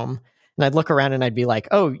back home and I'd look around and I'd be like,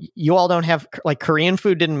 "Oh, you all don't have Korean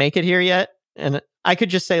food? Didn't make it here yet?" And I could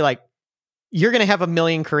just say you're going to have 1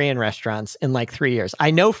 million Korean restaurants in 3 years.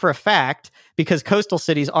 I know for a fact because coastal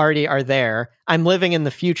cities already are there. I'm living in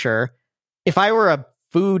the future. If I were a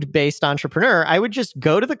food-based entrepreneur, I would just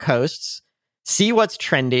go to the coasts, see what's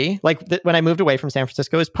trendy. When I moved away from San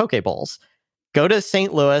Francisco, it was poke bowls. Go to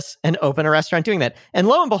St. Louis and open a restaurant doing that. And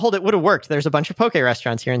lo and behold, it would have worked. There's a bunch of poke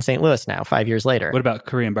restaurants here in St. Louis now, 5 years later. What about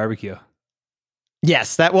Korean barbecue?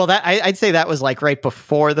 Yes, I'd say that was right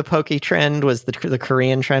before the poke trend was the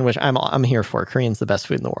Korean trend, which I'm here for. Korean's the best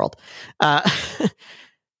food in the world.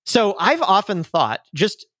 So I've often thought,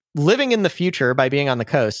 just living in the future by being on the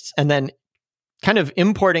coasts and then kind of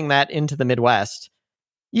importing that into the Midwest,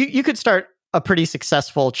 you could start a pretty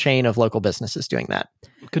successful chain of local businesses doing that.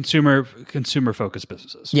 Consumer focused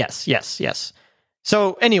businesses. Yes.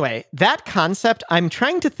 So anyway, that concept, I'm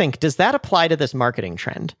trying to think, does that apply to this marketing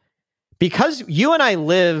trend? Because you and I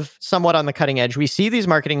live somewhat on the cutting edge, we see these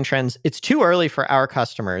marketing trends. It's too early for our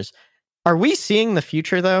customers. Are we seeing the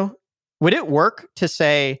future, though? Would it work to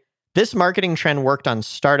say this marketing trend worked on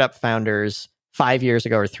startup founders 5 years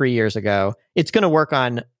ago or 3 years ago? It's going to work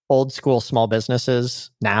on old school small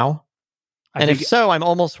businesses now? And if so, I'm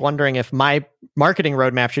almost wondering if my marketing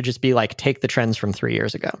roadmap should just be like, take the trends from 3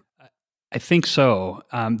 years ago. I think so.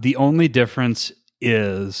 The only difference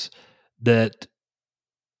is that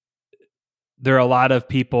there are a lot of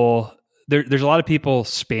people. There's a lot of people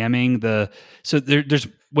spamming the. So there's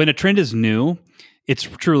when a trend is new, it's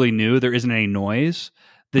truly new. There isn't any noise.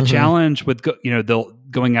 The challenge with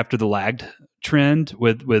going after the lagged trend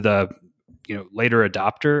with a later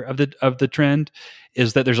adopter of the trend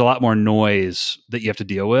is that there's a lot more noise that you have to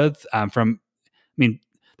deal with.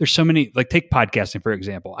 There's so many, like take podcasting, for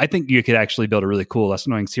example. I think you could actually build a really cool Less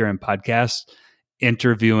Annoying CRM podcast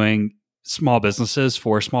interviewing small businesses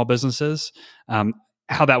for small businesses.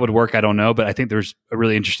 How that would work, I don't know, but I think there's a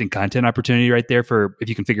really interesting content opportunity right there for if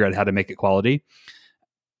you can figure out how to make it quality.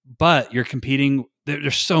 But you're competing.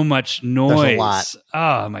 There's so much noise. There's a lot.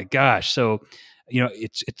 Oh my gosh. So,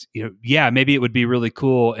 maybe it would be really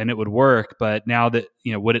cool and it would work, but now that,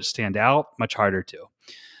 would it stand out? Much harder to.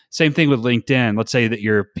 Same thing with LinkedIn. Let's say that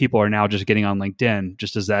your people are now just getting on LinkedIn,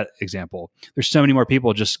 just as that example. There's so many more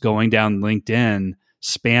people just going down LinkedIn,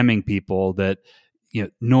 spamming people that,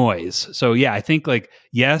 noise. So yeah, I think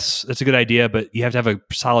yes, that's a good idea, but you have to have a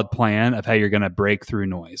solid plan of how you're going to break through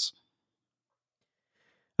noise.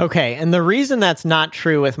 Okay. And the reason that's not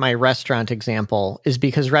true with my restaurant example is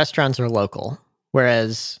because restaurants are local,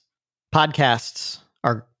 whereas podcasts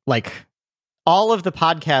are like all of the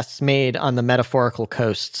podcasts made on the metaphorical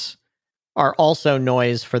coasts are also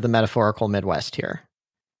noise for the metaphorical Midwest here.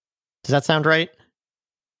 Does that sound right?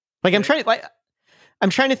 I'm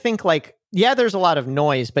trying to think there's a lot of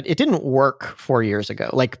noise, but it didn't work 4 years ago.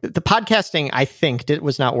 The podcasting, I think,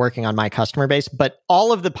 was not working on my customer base, but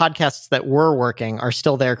all of the podcasts that were working are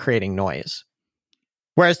still there creating noise.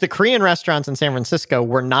 Whereas the Korean restaurants in San Francisco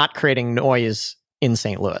were not creating noise in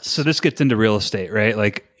St. Louis. So this gets into real estate,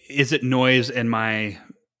 right? Is it noise in my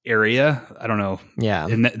area? I don't know. Yeah.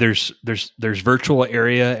 And there's virtual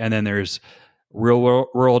area, and then there's real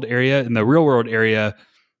world area. In the real world area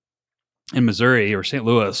in Missouri or St.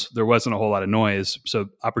 Louis, there wasn't a whole lot of noise. So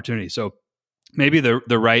opportunity. So maybe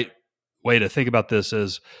the right way to think about this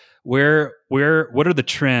is what are the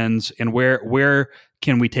trends, and where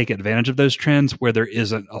can we take advantage of those trends where there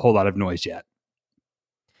isn't a whole lot of noise yet?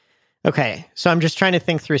 Okay. So I'm just trying to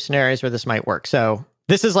think through scenarios where this might work. So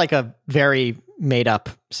this is like a very made up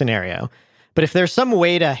scenario, but if there's some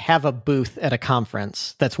way to have a booth at a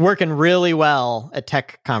conference that's working really well at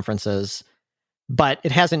tech conferences, but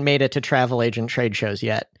it hasn't made it to travel agent trade shows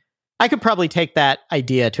yet, I could probably take that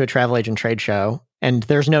idea to a travel agent trade show, and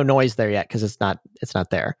there's no noise there yet because it's not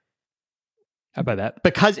there. How about that?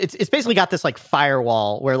 Because it's basically got this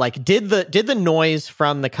firewall where did the noise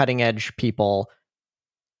from the cutting edge people,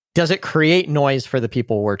 does it create noise for the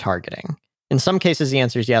people we're targeting? In some cases, the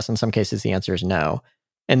answer is yes. In some cases, the answer is no.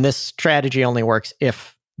 And this strategy only works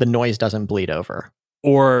if the noise doesn't bleed over.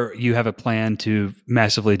 Or you have a plan to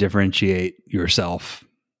massively differentiate yourself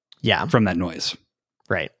from that noise.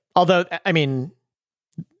 Right. Although,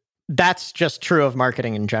 that's just true of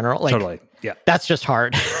marketing in general. Totally. Yeah. That's just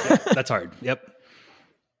hard. That's hard. Yep.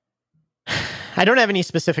 I don't have any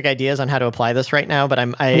specific ideas on how to apply this right now, but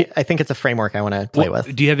I think it's a framework I want to play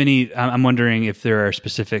with. Do you have any? I'm wondering if there are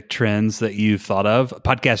specific trends that you've thought of.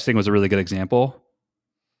 Podcasting was a really good example.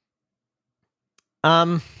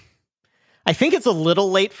 I think it's a little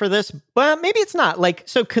late for this, but maybe it's not.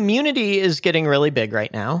 So community is getting really big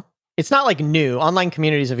right now. It's not new. Online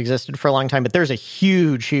communities have existed for a long time, but there's a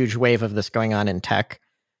huge, huge wave of this going on in tech.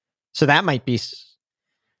 So that might be.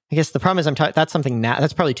 I guess the problem is that's something now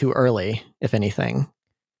that's probably too early, if anything.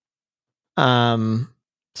 So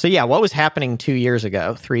yeah, what was happening 2 years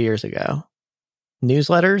ago, 3 years ago?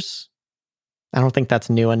 Newsletters? I don't think that's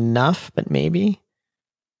new enough, but maybe.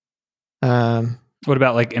 What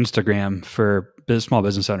about Instagram for small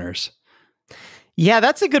business owners? Yeah,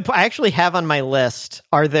 that's a good point. I actually have on my list,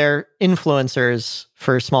 are there influencers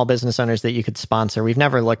for small business owners that you could sponsor? We've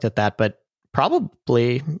never looked at that, but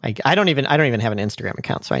probably. I don't even have an Instagram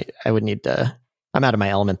account, so I would need to. I'm out of my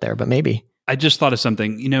element there, but maybe. I just thought of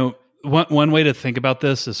something. One way to think about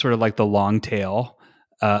this is sort of like the long tail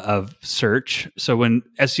of search. So when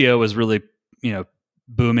SEO was really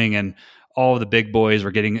booming, and all of the big boys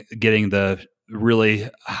were getting the really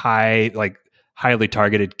high highly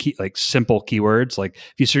targeted like simple keywords. Like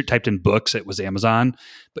if you typed in books, it was Amazon,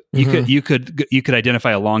 but you could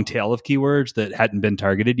identify a long tail of keywords that hadn't been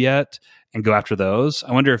targeted yet and go after those.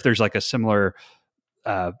 I wonder if there's like a similar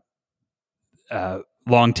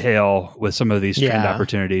long tail with some of these trend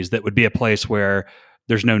opportunities that would be a place where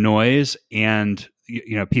there's no noise and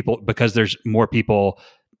people, because there's more people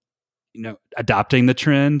adopting the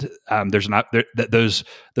trend. There's not those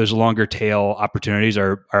longer tail opportunities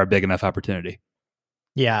are a big enough opportunity.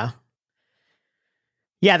 Yeah.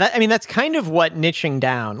 That's kind of what niching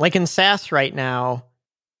down. Like in SaaS right now,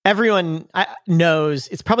 everyone knows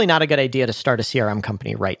it's probably not a good idea to start a CRM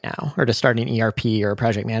company right now, or to start an ERP or a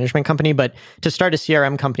project management company, but to start a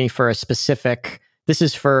CRM company for a specific, this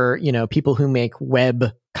is for, people who make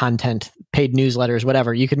web content, paid newsletters,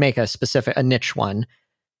 whatever. You could make a niche one.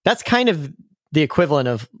 That's kind of the equivalent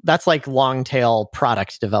of, that's like long tail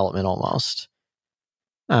product development almost.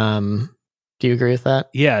 Do you agree with that?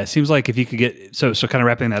 Yeah, it seems like if you could get, so kind of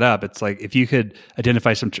wrapping that up, it's like if you could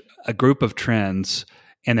identify a group of trends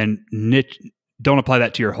and then don't apply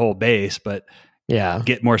that to your whole base, but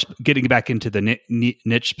getting back into the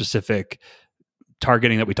niche specific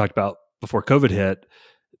targeting that we talked about before COVID hit,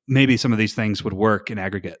 maybe some of these things would work in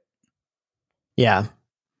aggregate. Yeah.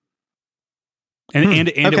 And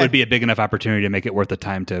it would be a big enough opportunity to make it worth the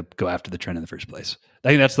time to go after the trend in the first place. I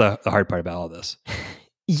think that's the hard part about all this.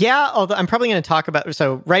 Yeah, although I'm probably going to talk about,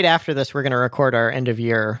 so right after this, we're going to record our end of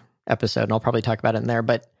year episode, and I'll probably talk about it in there.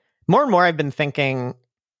 But more and more, I've been thinking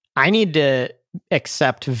I need to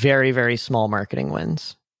accept very, very small marketing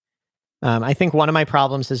wins. I think one of my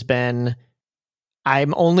problems has been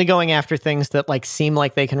I'm only going after things that like seem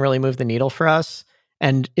like they can really move the needle for us.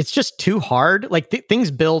 And it's just too hard. Like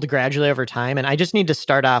things build gradually over time. And I just need to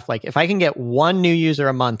start off, like if I can get one new user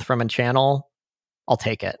a month from a channel, I'll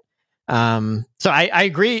take it. So I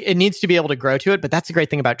agree it needs to be able to grow to it, but that's the great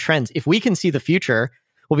thing about trends. If we can see the future,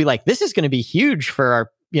 we'll be like, this is going to be huge for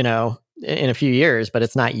our, in a few years, but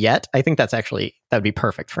it's not yet. I think that would be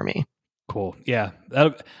perfect for me. Cool. Yeah.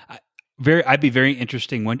 I'd be very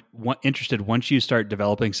interested once you start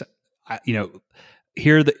developing,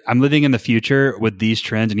 I'm living in the future with these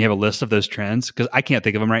trends, and you have a list of those trends, because I can't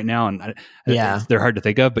think of them right now, and they're hard to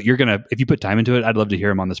think of. But if you put time into it, I'd love to hear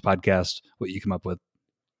them on this podcast. What you come up with.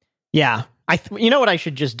 Yeah, what I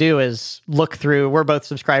should just do is look through. We're both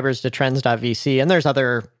subscribers to Trends.vc, and there's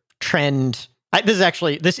other trend.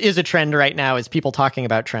 This is a trend right now. Is people talking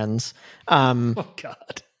about trends? Oh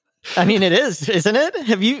God. I mean, it is, isn't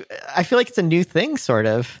it? I feel like it's a new thing, sort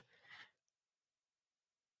of.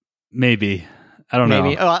 Maybe. I don't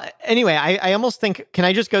know. Anyway, I almost think, can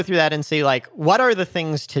I just go through that and see, like, what are the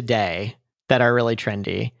things today that are really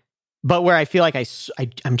trendy, but where I feel like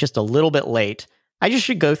I'm just a little bit late? I just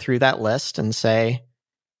should go through that list and say,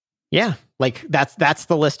 yeah, like that's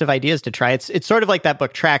the list of ideas to try. It's sort of like that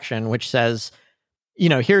book Traction, which says,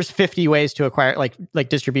 here's 50 ways to acquire like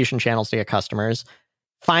distribution channels to get customers.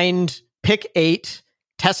 Pick 8,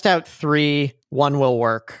 test out 3, 1 will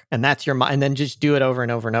work, and that's and then just do it over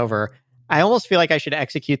and over and over. I almost feel like I should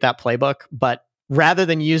execute that playbook, but rather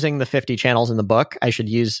than using the 50 channels in the book, I should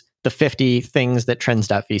use the 50 things that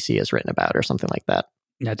Trends.vc has written about, or something like that.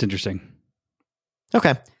 That's interesting.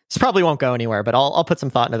 Okay. This probably won't go anywhere, but I'll put some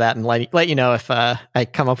thought into that and let you know if I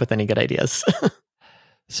come up with any good ideas.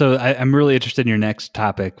 So I'm really interested in your next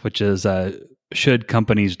topic, which is should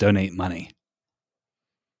companies donate money?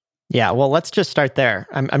 Yeah, well, let's just start there.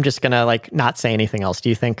 I'm just going to not say anything else. Do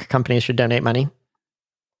you think companies should donate money?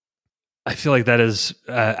 I feel like that is,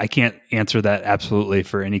 I can't answer that absolutely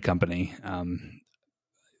for any company.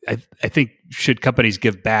 I think should companies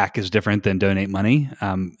give back is different than donate money.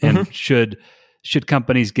 And should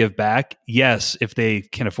companies give back? Yes, if they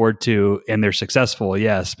can afford to and they're successful,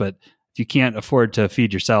 yes. But if you can't afford to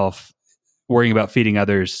feed yourself, worrying about feeding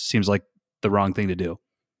others seems like the wrong thing to do.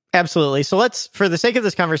 Absolutely. So for the sake of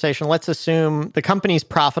this conversation, let's assume the company's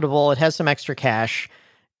profitable. It has some extra cash.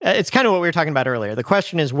 It's kind of what we were talking about earlier. The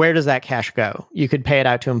question is, where does that cash go? You could pay it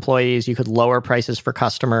out to employees. You could lower prices for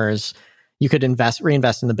customers. You could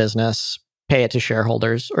reinvest in the business, pay it to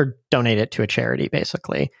shareholders, or donate it to a charity,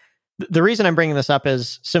 basically. The reason I'm bringing this up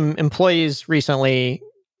is some employees recently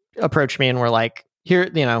approached me and were like,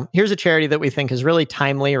 here's a charity that we think is really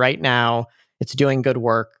timely right now. It's doing good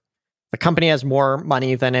work. The company has more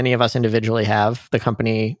money than any of us individually have. The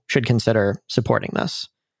company should consider supporting this.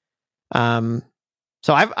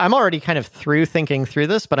 So I'm already kind of thinking through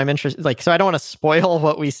this, but I'm interested. So I don't want to spoil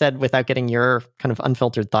what we said without getting your kind of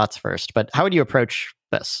unfiltered thoughts first. But how would you approach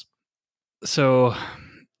this? So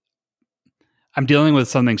I'm dealing with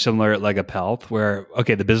something similar at Leg Up Health, where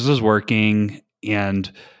the business is working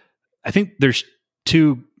and I think there's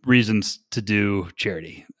two reasons to do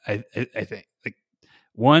charity. I think like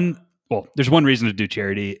there's one reason to do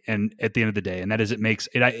charity, and at the end of the day, and that is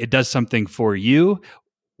it does something for you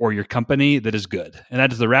or your company that is good, and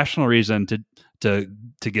that is the rational reason to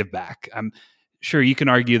give back. I'm sure you can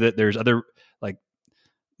argue that there's other like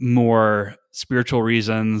more spiritual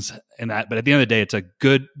reasons in that, but at the end of the day, it's a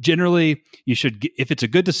good. Generally, you should, if it's a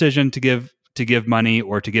good decision to give money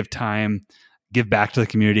or to give time, give back to the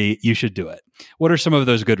community, you should do it. What are some of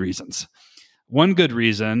those good reasons? One good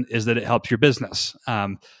reason is that it helps your business,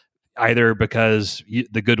 either because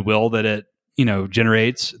the goodwill that it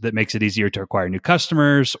generates that makes it easier to acquire new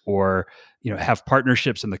customers, or have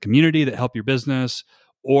partnerships in the community that help your business,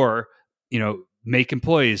 or make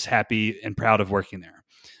employees happy and proud of working there.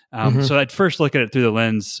 So I'd first look at it through the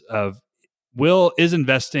lens of, is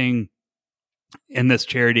investing in this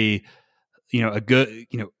charity a good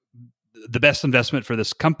the best investment for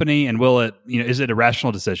this company, and is it a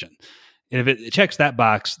rational decision? And if it checks that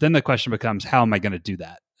box, then the question becomes, how am I going to do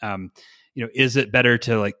that? Is it better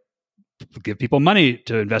to give people money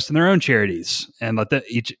to invest in their own charities and let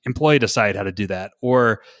each employee decide how to do that?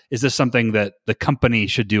 Or is this something that the company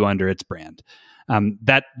should do under its brand?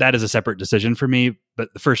 That is a separate decision for me.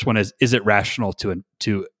 But the first one is it rational to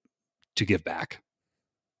give back?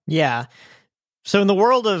 Yeah. So in the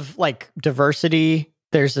world of diversity,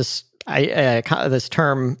 there's this this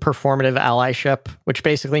term performative allyship, which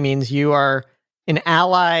basically means you are an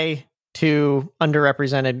ally to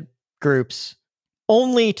underrepresented groups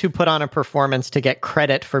only to put on a performance to get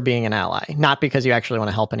credit for being an ally, not because you actually want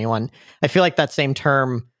to help anyone. I feel like that same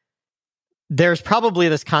term, there's probably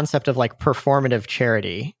this concept of performative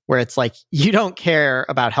charity, where it's you don't care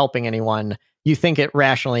about helping anyone. You think it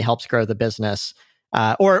rationally helps grow the business,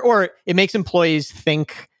 or it makes employees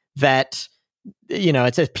think that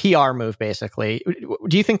it's a PR move, basically.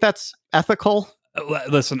 Do you think that's ethical?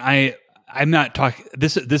 Listen, I'm not talking.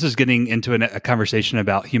 This is getting into a conversation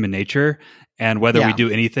about human nature and whether we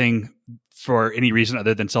do anything for any reason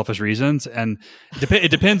other than selfish reasons. And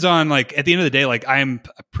it depends on at the end of the day, I'm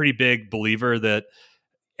a pretty big believer that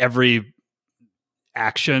every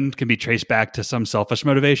action can be traced back to some selfish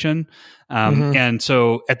motivation. And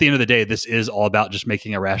so at the end of the day, this is all about just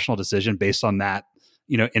making a rational decision based on that,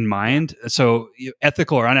 in mind. So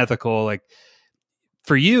ethical or unethical,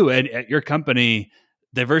 for you at your company,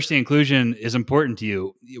 diversity and inclusion is important to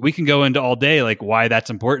you. We can go into all day why that's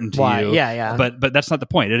important to you. Yeah. But that's not the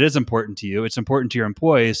point. It is important to you. It's important to your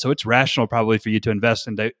employees. So it's rational probably for you to invest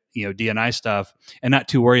in D&I stuff and not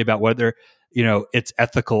to worry about whether it's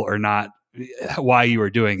ethical or not, why you are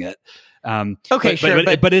doing it. Okay, sure.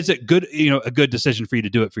 But is it good? A good decision for you to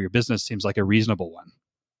do it for your business seems like a reasonable one.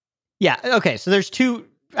 Yeah. Okay. So there's two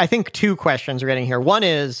questions we're getting here. One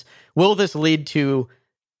is, will this lead to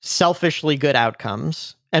selfishly good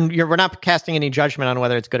outcomes? And we're not casting any judgment on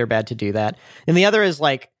whether it's good or bad to do that. And the other is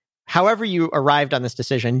however you arrived on this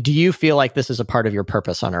decision, do you feel like this is a part of your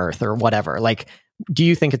purpose on earth or whatever? Do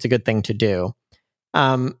you think it's a good thing to do?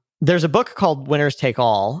 There's a book called Winners Take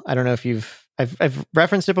All. I don't know if I've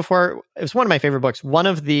referenced it before. It's one of my favorite books. One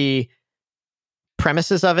of the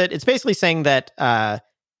premises of it's basically saying that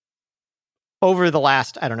over the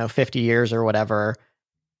last, 50 years or whatever,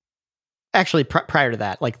 actually prior to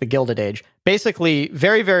that, the Gilded Age, basically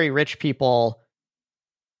very, very rich people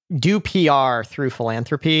do PR through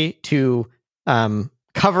philanthropy to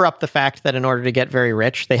cover up the fact that in order to get very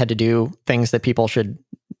rich, they had to do things that people should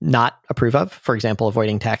not approve of, for example,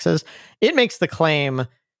 avoiding taxes. It makes the claim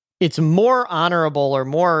it's more honorable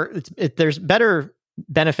or there's better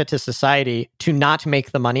benefit to society to not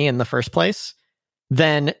make the money in the first place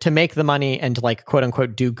than to make the money and to quote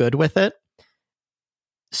unquote do good with it.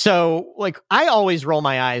 So I always roll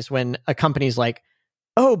my eyes when a company's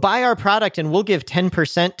oh, buy our product and we'll give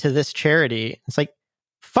 10% to this charity. It's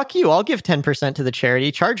fuck you, I'll give 10% to the charity,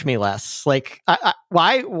 charge me less.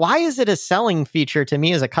 Why is it a selling feature to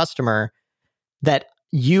me as a customer that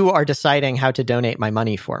you are deciding how to donate my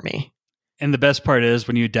money for me? And the best part is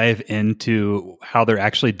when you dive into how they're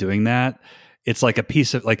actually doing that, it's a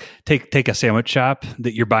piece of take a sandwich shop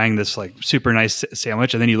that you're buying this super nice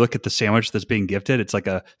sandwich, and then you look at the sandwich that's being gifted. It's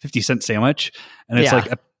a 50-cent sandwich, and it's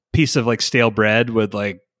a piece of stale bread with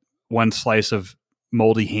one slice of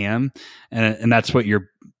moldy ham, and that's what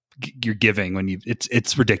you're giving when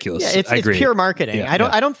it's ridiculous. Yeah, it's pure marketing. Yeah,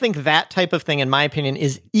 I don't think that type of thing, in my opinion,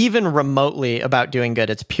 is even remotely about doing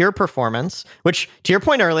good. It's pure performance, which, to your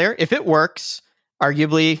point earlier, if it works,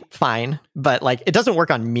 arguably fine, but it doesn't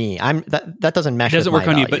work on me. That doesn't mesh. It doesn't work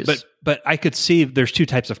on values. You, but I could see there's two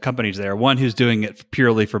types of companies there. One who's doing it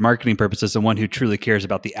purely for marketing purposes, and one who truly cares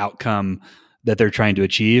about the outcome that they're trying to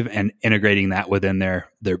achieve and integrating that within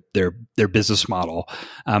their business model.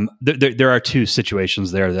 There are two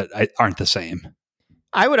situations there that aren't the same.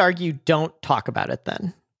 I would argue don't talk about it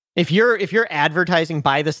then. If you're advertising,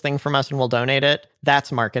 buy this thing from us and we'll donate it,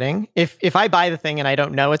 that's marketing. If I buy the thing and I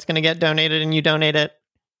don't know it's going to get donated and you donate it,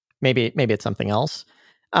 maybe it's something else.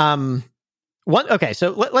 Okay,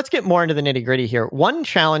 so let's get more into the nitty gritty here. One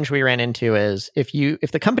challenge we ran into is if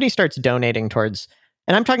the company starts donating towards,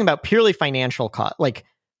 and I'm talking about purely financial cost, like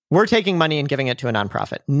we're taking money and giving it to a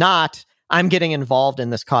nonprofit, not I'm getting involved in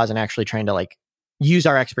this cause and actually trying to like use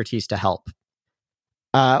our expertise to help.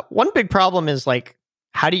 One big problem is like,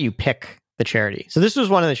 how do you pick the charity? So this was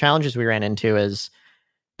one of the challenges we ran into is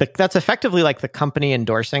that's effectively like the company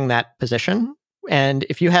endorsing that position. And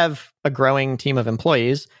if you have a growing team of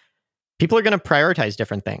employees, people are going to prioritize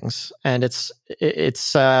different things. And it's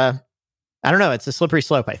I don't know, it's a slippery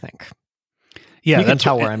slope, I think. Yeah, you can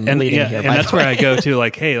tell where I'm leading here. And that's where I go to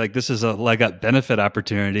like, hey, like this is a leg up benefit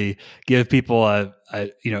opportunity. Give people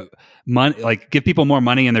money, like give people more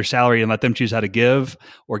money in their salary and let them choose how to give,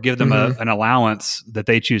 or give them an allowance that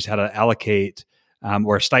they choose how to allocate,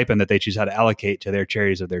 or a stipend that they choose how to allocate to their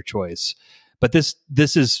charities of their choice. But this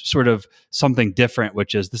is sort of something different,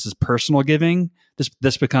 which is this is personal giving.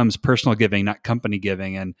 This becomes personal giving, not company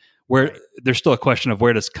giving, and where there's still a question of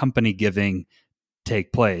where does company giving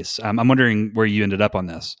take place. I'm wondering where you ended up on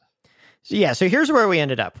this. So here's where we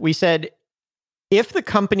ended up. We said, if the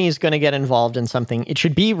company is going to get involved in something, it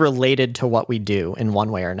should be related to what we do in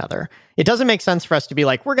one way or another. It doesn't make sense for us to be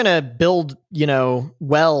like, we're going to build,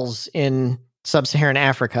 wells in sub-Saharan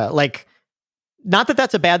Africa. Like, not that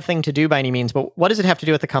that's a bad thing to do by any means, but what does it have to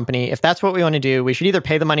do with the company? If that's what we want to do, we should either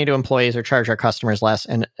pay the money to employees or charge our customers less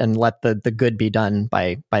and let the good be done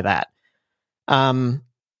by that.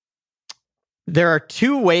 There are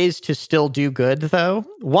two ways to still do good, though.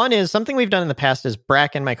 One is something we've done in the past is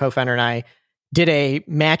Bracken, my co-founder, and I did a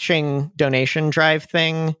matching donation drive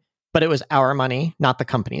thing, but it was our money, not the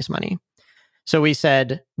company's money. So we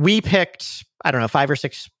said, we picked, 5 or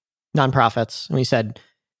 6 nonprofits, and we said,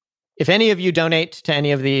 if any of you donate to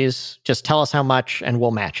any of these, just tell us how much and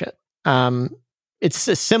we'll match it. It's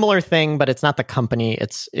a similar thing, but it's not the company,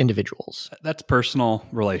 it's individuals. That's personal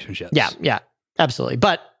relationships. Yeah, absolutely.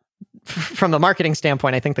 But from a marketing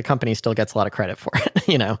standpoint, I think the company still gets a lot of credit for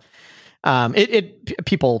it.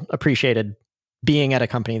 People appreciated being at a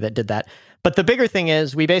company that did that. But the bigger thing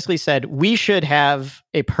is we basically said we should have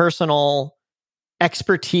a personal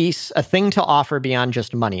expertise, a thing to offer beyond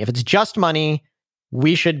just money. If it's just money,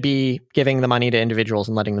 we should be giving the money to individuals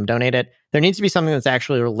and letting them donate it. There needs to be something that's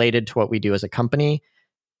actually related to what we do as a company.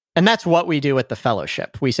 And that's what we do with the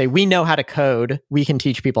fellowship. We say, we know how to code. We can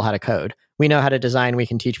teach people how to code. We know how to design. We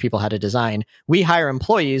can teach people how to design. We hire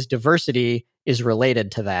employees. Diversity is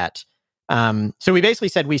related to that. So we basically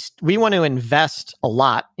said we want to invest a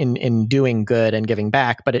lot in doing good and giving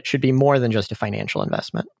back, but it should be more than just a financial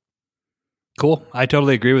investment. Cool. I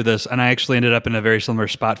totally agree with this. And I actually ended up in a very similar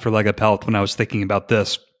spot for Leg Up Health when I was thinking about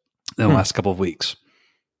this in the last couple of weeks.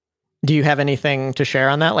 Do you have anything to share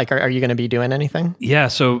on that? Like, are you going to be doing anything? Yeah.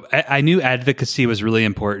 So I knew advocacy was really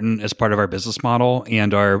important as part of our business model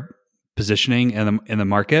and our positioning in the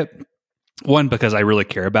market. One, because I really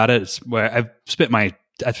care about it. It's where I've spent my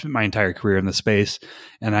entire career in the space,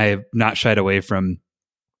 and I have not shied away from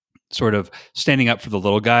sort of standing up for the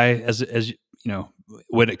little guy as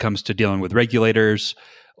when it comes to dealing with regulators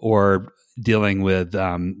or dealing with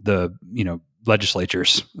the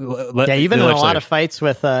legislatures. Even in a lot of fights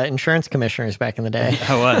with insurance commissioners back in the day.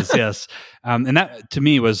 I was, yes. And that to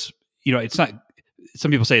me was, it's not,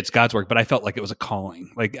 some people say it's God's work, but I felt like it was a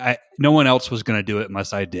calling. Like no one else was going to do it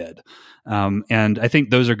unless I did. And I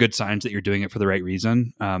think those are good signs that you're doing it for the right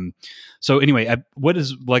reason. So anyway, what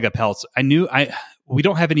is Leg Up Health? We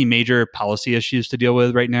don't have any major policy issues to deal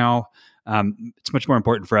with right now. It's much more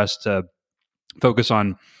important for us to focus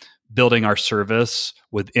on building our service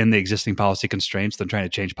within the existing policy constraints than trying to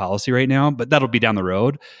change policy right now, but that'll be down the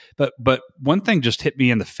road. But one thing just hit me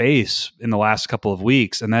in the face in the last couple of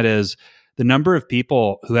weeks, and that is the number of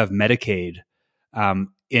people who have Medicaid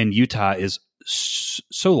in Utah is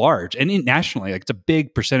so large, and nationally, like it's a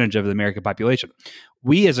big percentage of the American population.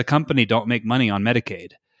 We as a company don't make money on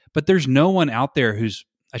Medicaid, but there's no one out there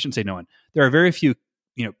I shouldn't say no one. There are very few,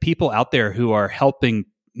 people out there who are helping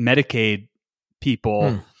Medicaid people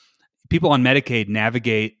on Medicaid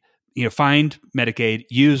navigate, find Medicaid,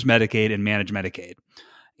 use Medicaid, and manage Medicaid.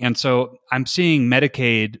 And so I'm seeing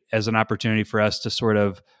Medicaid as an opportunity for us to sort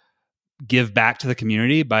of give back to the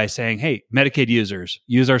community by saying, hey, Medicaid users,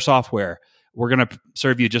 use our software. We're going to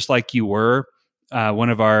serve you just like you were one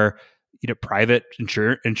of our private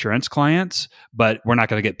insurance clients, but we're not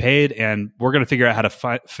going to get paid, and we're going to figure out how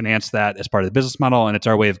to finance that as part of the business model, and it's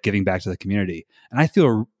our way of giving back to the community. And I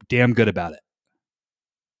feel damn good about it.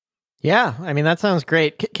 Yeah, I mean, that sounds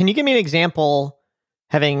great. Can you give me an example,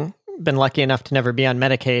 having been lucky enough to never be on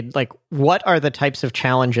Medicaid, like what are the types of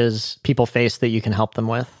challenges people face that you can help them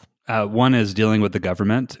with? One is dealing with the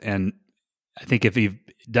government, and I think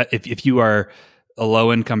if you are a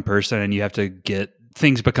low income person and you have to get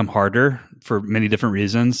things become harder for many different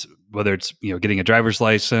reasons, whether it's getting a driver's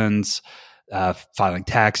license, filing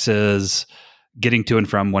taxes, getting to and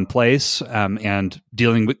from one place, and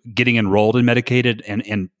dealing with getting enrolled in Medicaid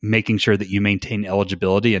and making sure that you maintain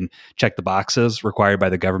eligibility and check the boxes required by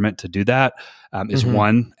the government to do that is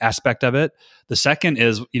one aspect of it. The second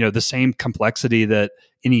is, the same complexity that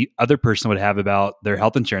any other person would have about their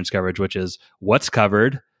health insurance coverage, which is what's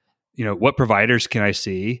covered, what providers can I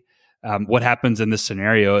see, what happens in this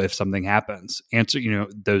scenario if something happens, answer,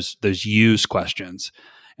 those use questions.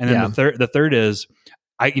 And then the third is,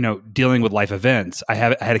 dealing with life events. I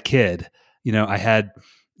had a kid. I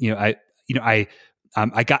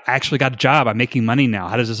actually got a job. I'm making money now.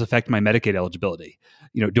 How does this affect my Medicaid eligibility?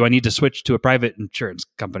 Do I need to switch to a private insurance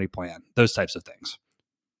company plan? Those types of things.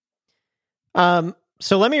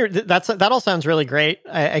 So that all sounds really great.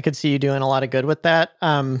 I could see you doing a lot of good with that.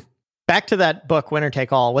 Back to that book, Winner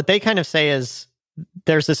Take All. What they kind of say is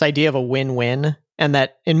there's this idea of a win-win, and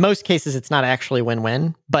that in most cases it's not actually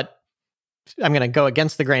win-win, but I'm going to go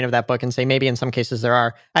against the grain of that book and say maybe in some cases there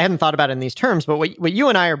are. I hadn't thought about it in these terms, but what you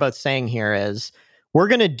and I are both saying here is we're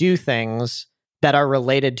going to do things that are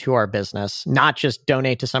related to our business, not just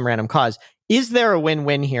donate to some random cause. Is there a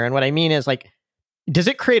win-win here? And what I mean is, like, does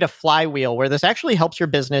it create a flywheel where this actually helps your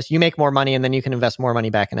business, you make more money, and then you can invest more money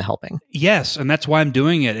back into helping? Yes, and that's why I'm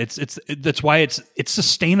doing it. That's why it's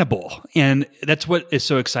sustainable, and that's what is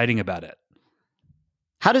so exciting about it.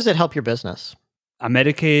 How does it help your business?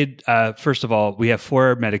 Medicaid, first of all, we have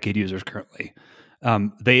 4 Medicaid users currently.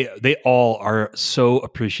 They all are so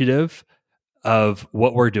appreciative of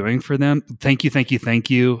what we're doing for them. Thank you. Like,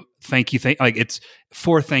 it's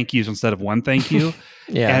 4 thank yous instead of 1 thank you.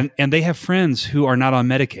 Yeah. And they have friends who are not on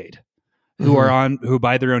Medicaid, who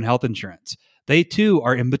buy their own health insurance. They too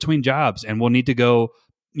are in between jobs and will need to go,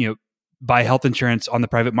 buy health insurance on the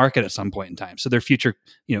private market at some point in time. So they're future,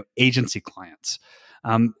 agency clients.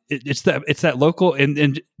 It's that local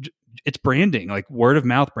and it's branding, like word of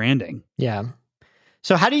mouth branding. Yeah.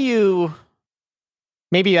 So how do you,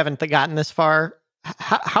 maybe you haven't gotten this far.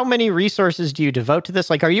 How many resources do you devote to this?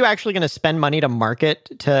 Like, are you actually going to spend money to market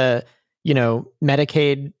to,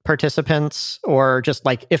 Medicaid participants, or just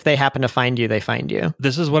like if they happen to find you, they find you?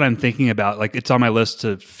 This is what I'm thinking about. Like, it's on my list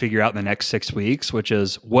to figure out in the next 6 weeks, which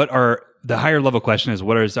is the higher level question is,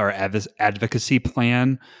 what is our advocacy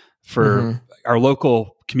plan for our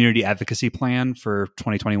local community advocacy plan for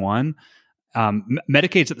 2021.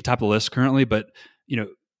 Medicaid's at the top of the list currently, but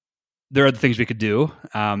there are other things we could do.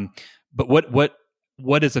 But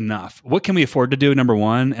what is enough? What can we afford to do? Number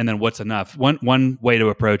one, and then what's enough? One way to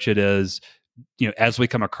approach it is, as we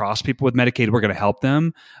come across people with Medicaid, we're going to help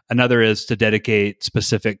them. Another is to dedicate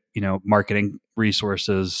specific, marketing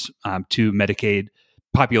resources to Medicaid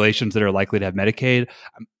populations that are likely to have Medicaid.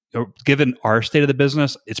 Given our state of the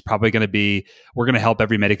business, it's probably going to be, we're going to help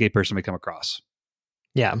every Medicaid person we come across.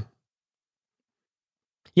 Yeah.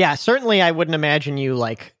 Yeah, certainly I wouldn't imagine you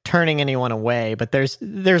like turning anyone away, but there's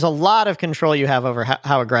a lot of control you have over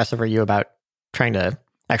how aggressive are you about trying to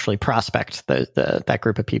actually prospect that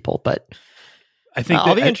group of people. But I think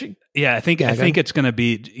I think it's going to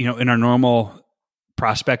be, in our normal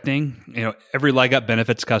prospecting, every leg up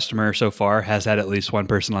benefits customer so far has had at least one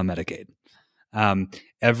person on Medicaid.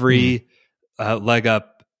 Every leg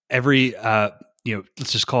up,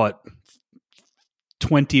 let's just call it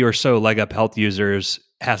 20 or so leg up health users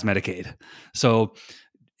has Medicaid. So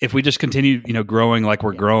if we just continue, growing like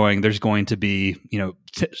we're growing, there's going to be,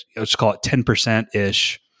 let's call it 10%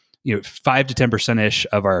 ish, 5 to 10% ish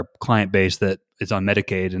of our client base that is on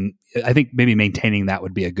Medicaid. And I think maybe maintaining that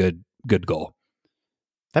would be a good goal.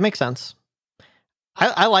 That makes sense.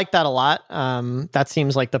 I like that a lot. That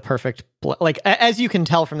seems like the perfect, as you can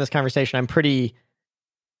tell from this conversation, I'm pretty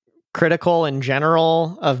critical in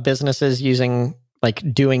general of businesses using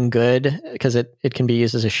doing good, because it can be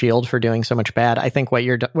used as a shield for doing so much bad. I think what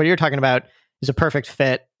you're talking about is a perfect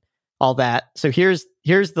fit, all that. So here's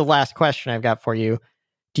the last question I've got for you.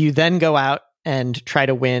 Do you then go out and try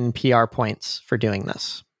to win PR points for doing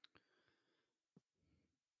this?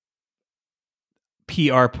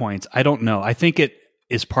 PR points. I don't know. I think it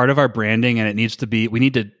is part of our branding, and we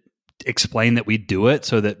need to explain that we do it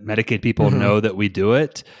so that Medicaid people know that we do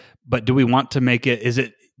it. But do we want to make it? Is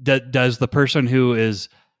it does the person who is?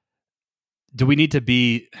 Do we need to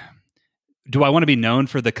be? Do I want to be known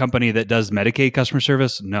for the company that does Medicaid customer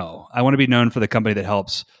service? No, I want to be known for the company that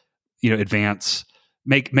helps, advance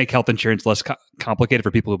make health insurance less complicated for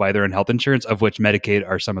people who buy their own health insurance, of which Medicaid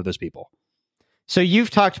are some of those people. So you've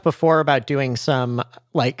talked before about doing some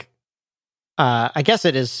I guess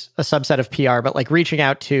it is a subset of PR, but like reaching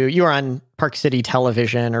out to, you were on Park City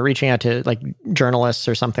Television or reaching out to like journalists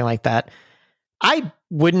or something like that. I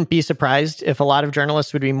wouldn't be surprised if a lot of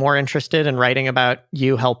journalists would be more interested in writing about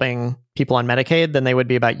you helping people on Medicaid than they would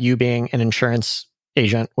be about you being an insurance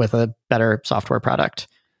agent with a better software product.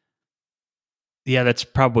 Yeah, that's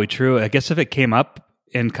probably true. I guess if it came up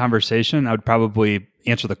in conversation, I would probably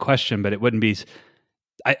answer the question, but it wouldn't be.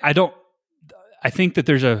 I think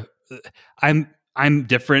that I'm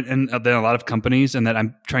different than a lot of companies in that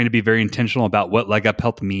I'm trying to be very intentional about what Leg Up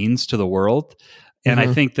Health means to the world. And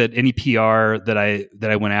I think that any PR that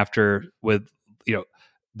I went after with,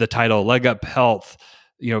 the title Leg Up Health,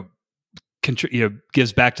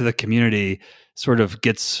 gives back to the community, sort of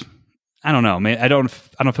gets, I don't know, man. I don't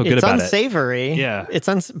feel good about it. It's unsavory. Yeah.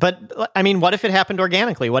 But I mean, what if it happened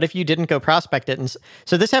organically? What if you didn't go prospect it? And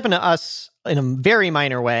so this happened to us in a very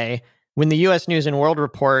minor way when the U.S. News and World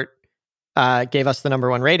Report gave us the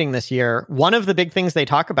 #1 rating this year. One of the big things they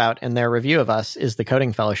talk about in their review of us is the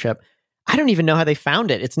Coding Fellowship. I don't even know how they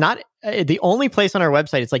found it. It's not the only place on our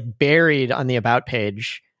website. It's like buried on the About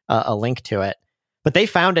page, a link to it. But they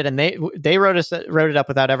found it and they wrote it up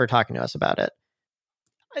without ever talking to us about it.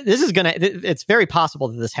 It's very possible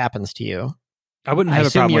that this happens to you. I wouldn't have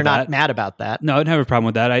a problem with that. You're not mad about that. No, I wouldn't have a problem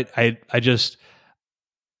with that. I just,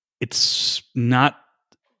 it's not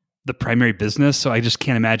the primary business, so I just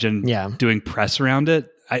can't imagine doing press around it.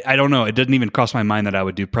 I don't know. It didn't even cross my mind that I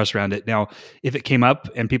would do press around it. Now, if it came up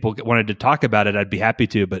and people wanted to talk about it, I'd be happy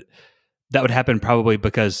to, but that would happen probably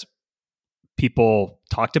because people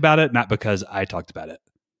talked about it, not because I talked about it.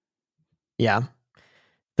 Yeah.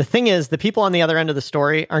 The thing is, the people on the other end of the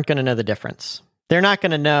story aren't going to know the difference. They're not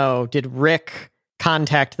going to know, did Rick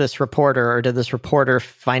contact this reporter or did this reporter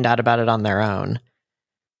find out about it on their own?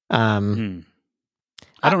 I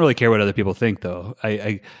don't really care what other people think, though.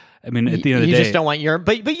 I mean, at the end of the day, you just don't want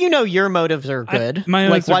but your motives are good. My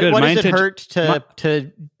motives are good. What does it hurt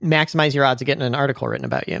to maximize your odds of getting an article written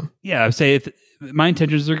about you? Yeah, I would say my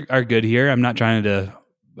intentions are good here. I'm not trying to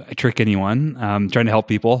trick anyone. I'm trying to help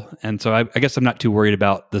people, and so I guess I'm not too worried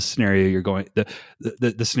about the scenario you're going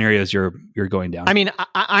the scenarios you're going down. I mean,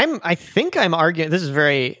 I think I'm arguing. This is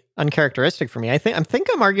very uncharacteristic for me. I think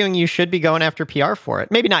I'm arguing you should be going after PR for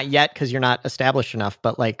it. Maybe not yet because you're not established enough,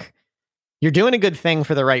 but like, you're doing a good thing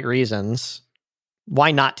for the right reasons. Why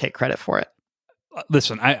not take credit for it?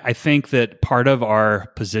 Listen, I think that part of our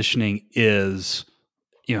positioning is,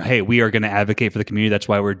 hey, we are going to advocate for the community. That's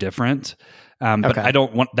why we're different. But I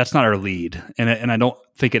don't want, that's not our lead. And I don't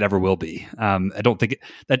think it ever will be. I don't think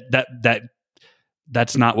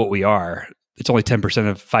that's not what we are. It's only 10%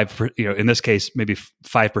 of 5%, in this case, maybe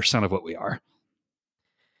 5% of what we are.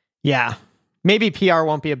 Yeah. Maybe PR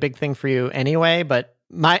won't be a big thing for you anyway, but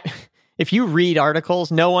if you read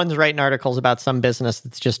articles, no one's writing articles about some business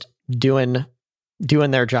that's just doing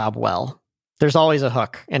their job well. There's always a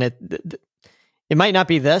hook, and it might not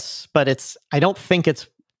be this, but I don't think it's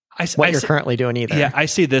what you're currently doing either. Yeah, I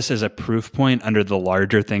see this as a proof point under the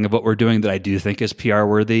larger thing of what we're doing that I do think is PR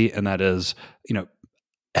worthy, and that is,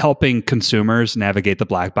 helping consumers navigate the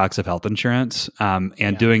black box of health insurance,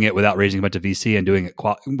 and doing it without raising a bunch of VC and doing it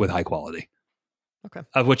with high quality. Okay,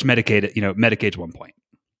 of which Medicaid's one point.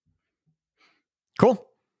 Cool.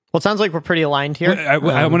 Well, it sounds like we're pretty aligned here. I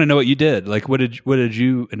want to know what you did. Like, what did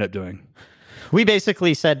you end up doing? We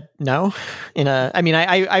basically said no.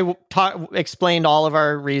 I explained all of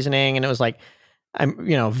our reasoning, and it was like,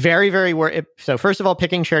 I'm, very, very worried. So first of all,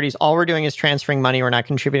 picking charities, all we're doing is transferring money. We're not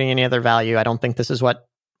contributing any other value. I don't think this is what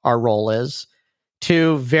our role is.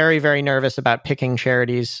 2, very, very nervous about picking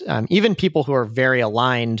charities. Even people who are very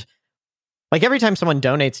aligned. Like every time someone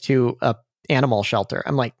donates to a animal shelter,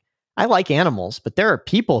 I'm like, I like animals, but there are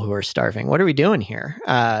people who are starving. What are we doing here?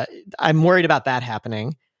 I'm worried about that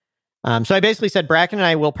happening. So I basically said, Bracken and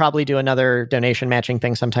I will probably do another donation matching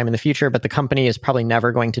thing sometime in the future, but the company is probably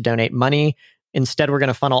never going to donate money. Instead, we're going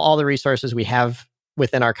to funnel all the resources we have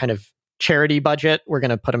within our kind of charity budget. We're going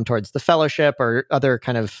to put them towards the fellowship or other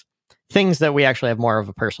kind of things that we actually have more of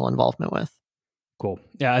a personal involvement with. Cool.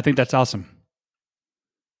 Yeah, I think that's awesome.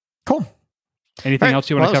 Cool. Anything else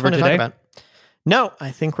you want to cover today? No, I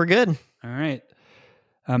think we're good. All right.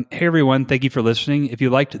 Hey, everyone. Thank you for listening. If you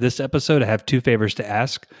liked this episode, I have 2 favors to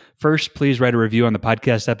ask. First, please write a review on the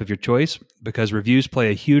podcast app of your choice, because reviews play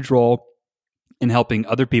a huge role in helping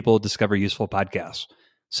other people discover useful podcasts.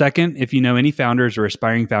 Second, if you know any founders or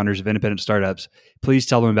aspiring founders of independent startups, please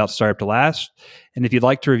tell them about Startup to Last. And if you'd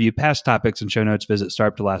like to review past topics and show notes, visit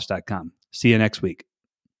startuptolast.com. See you next week.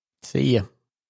 See ya.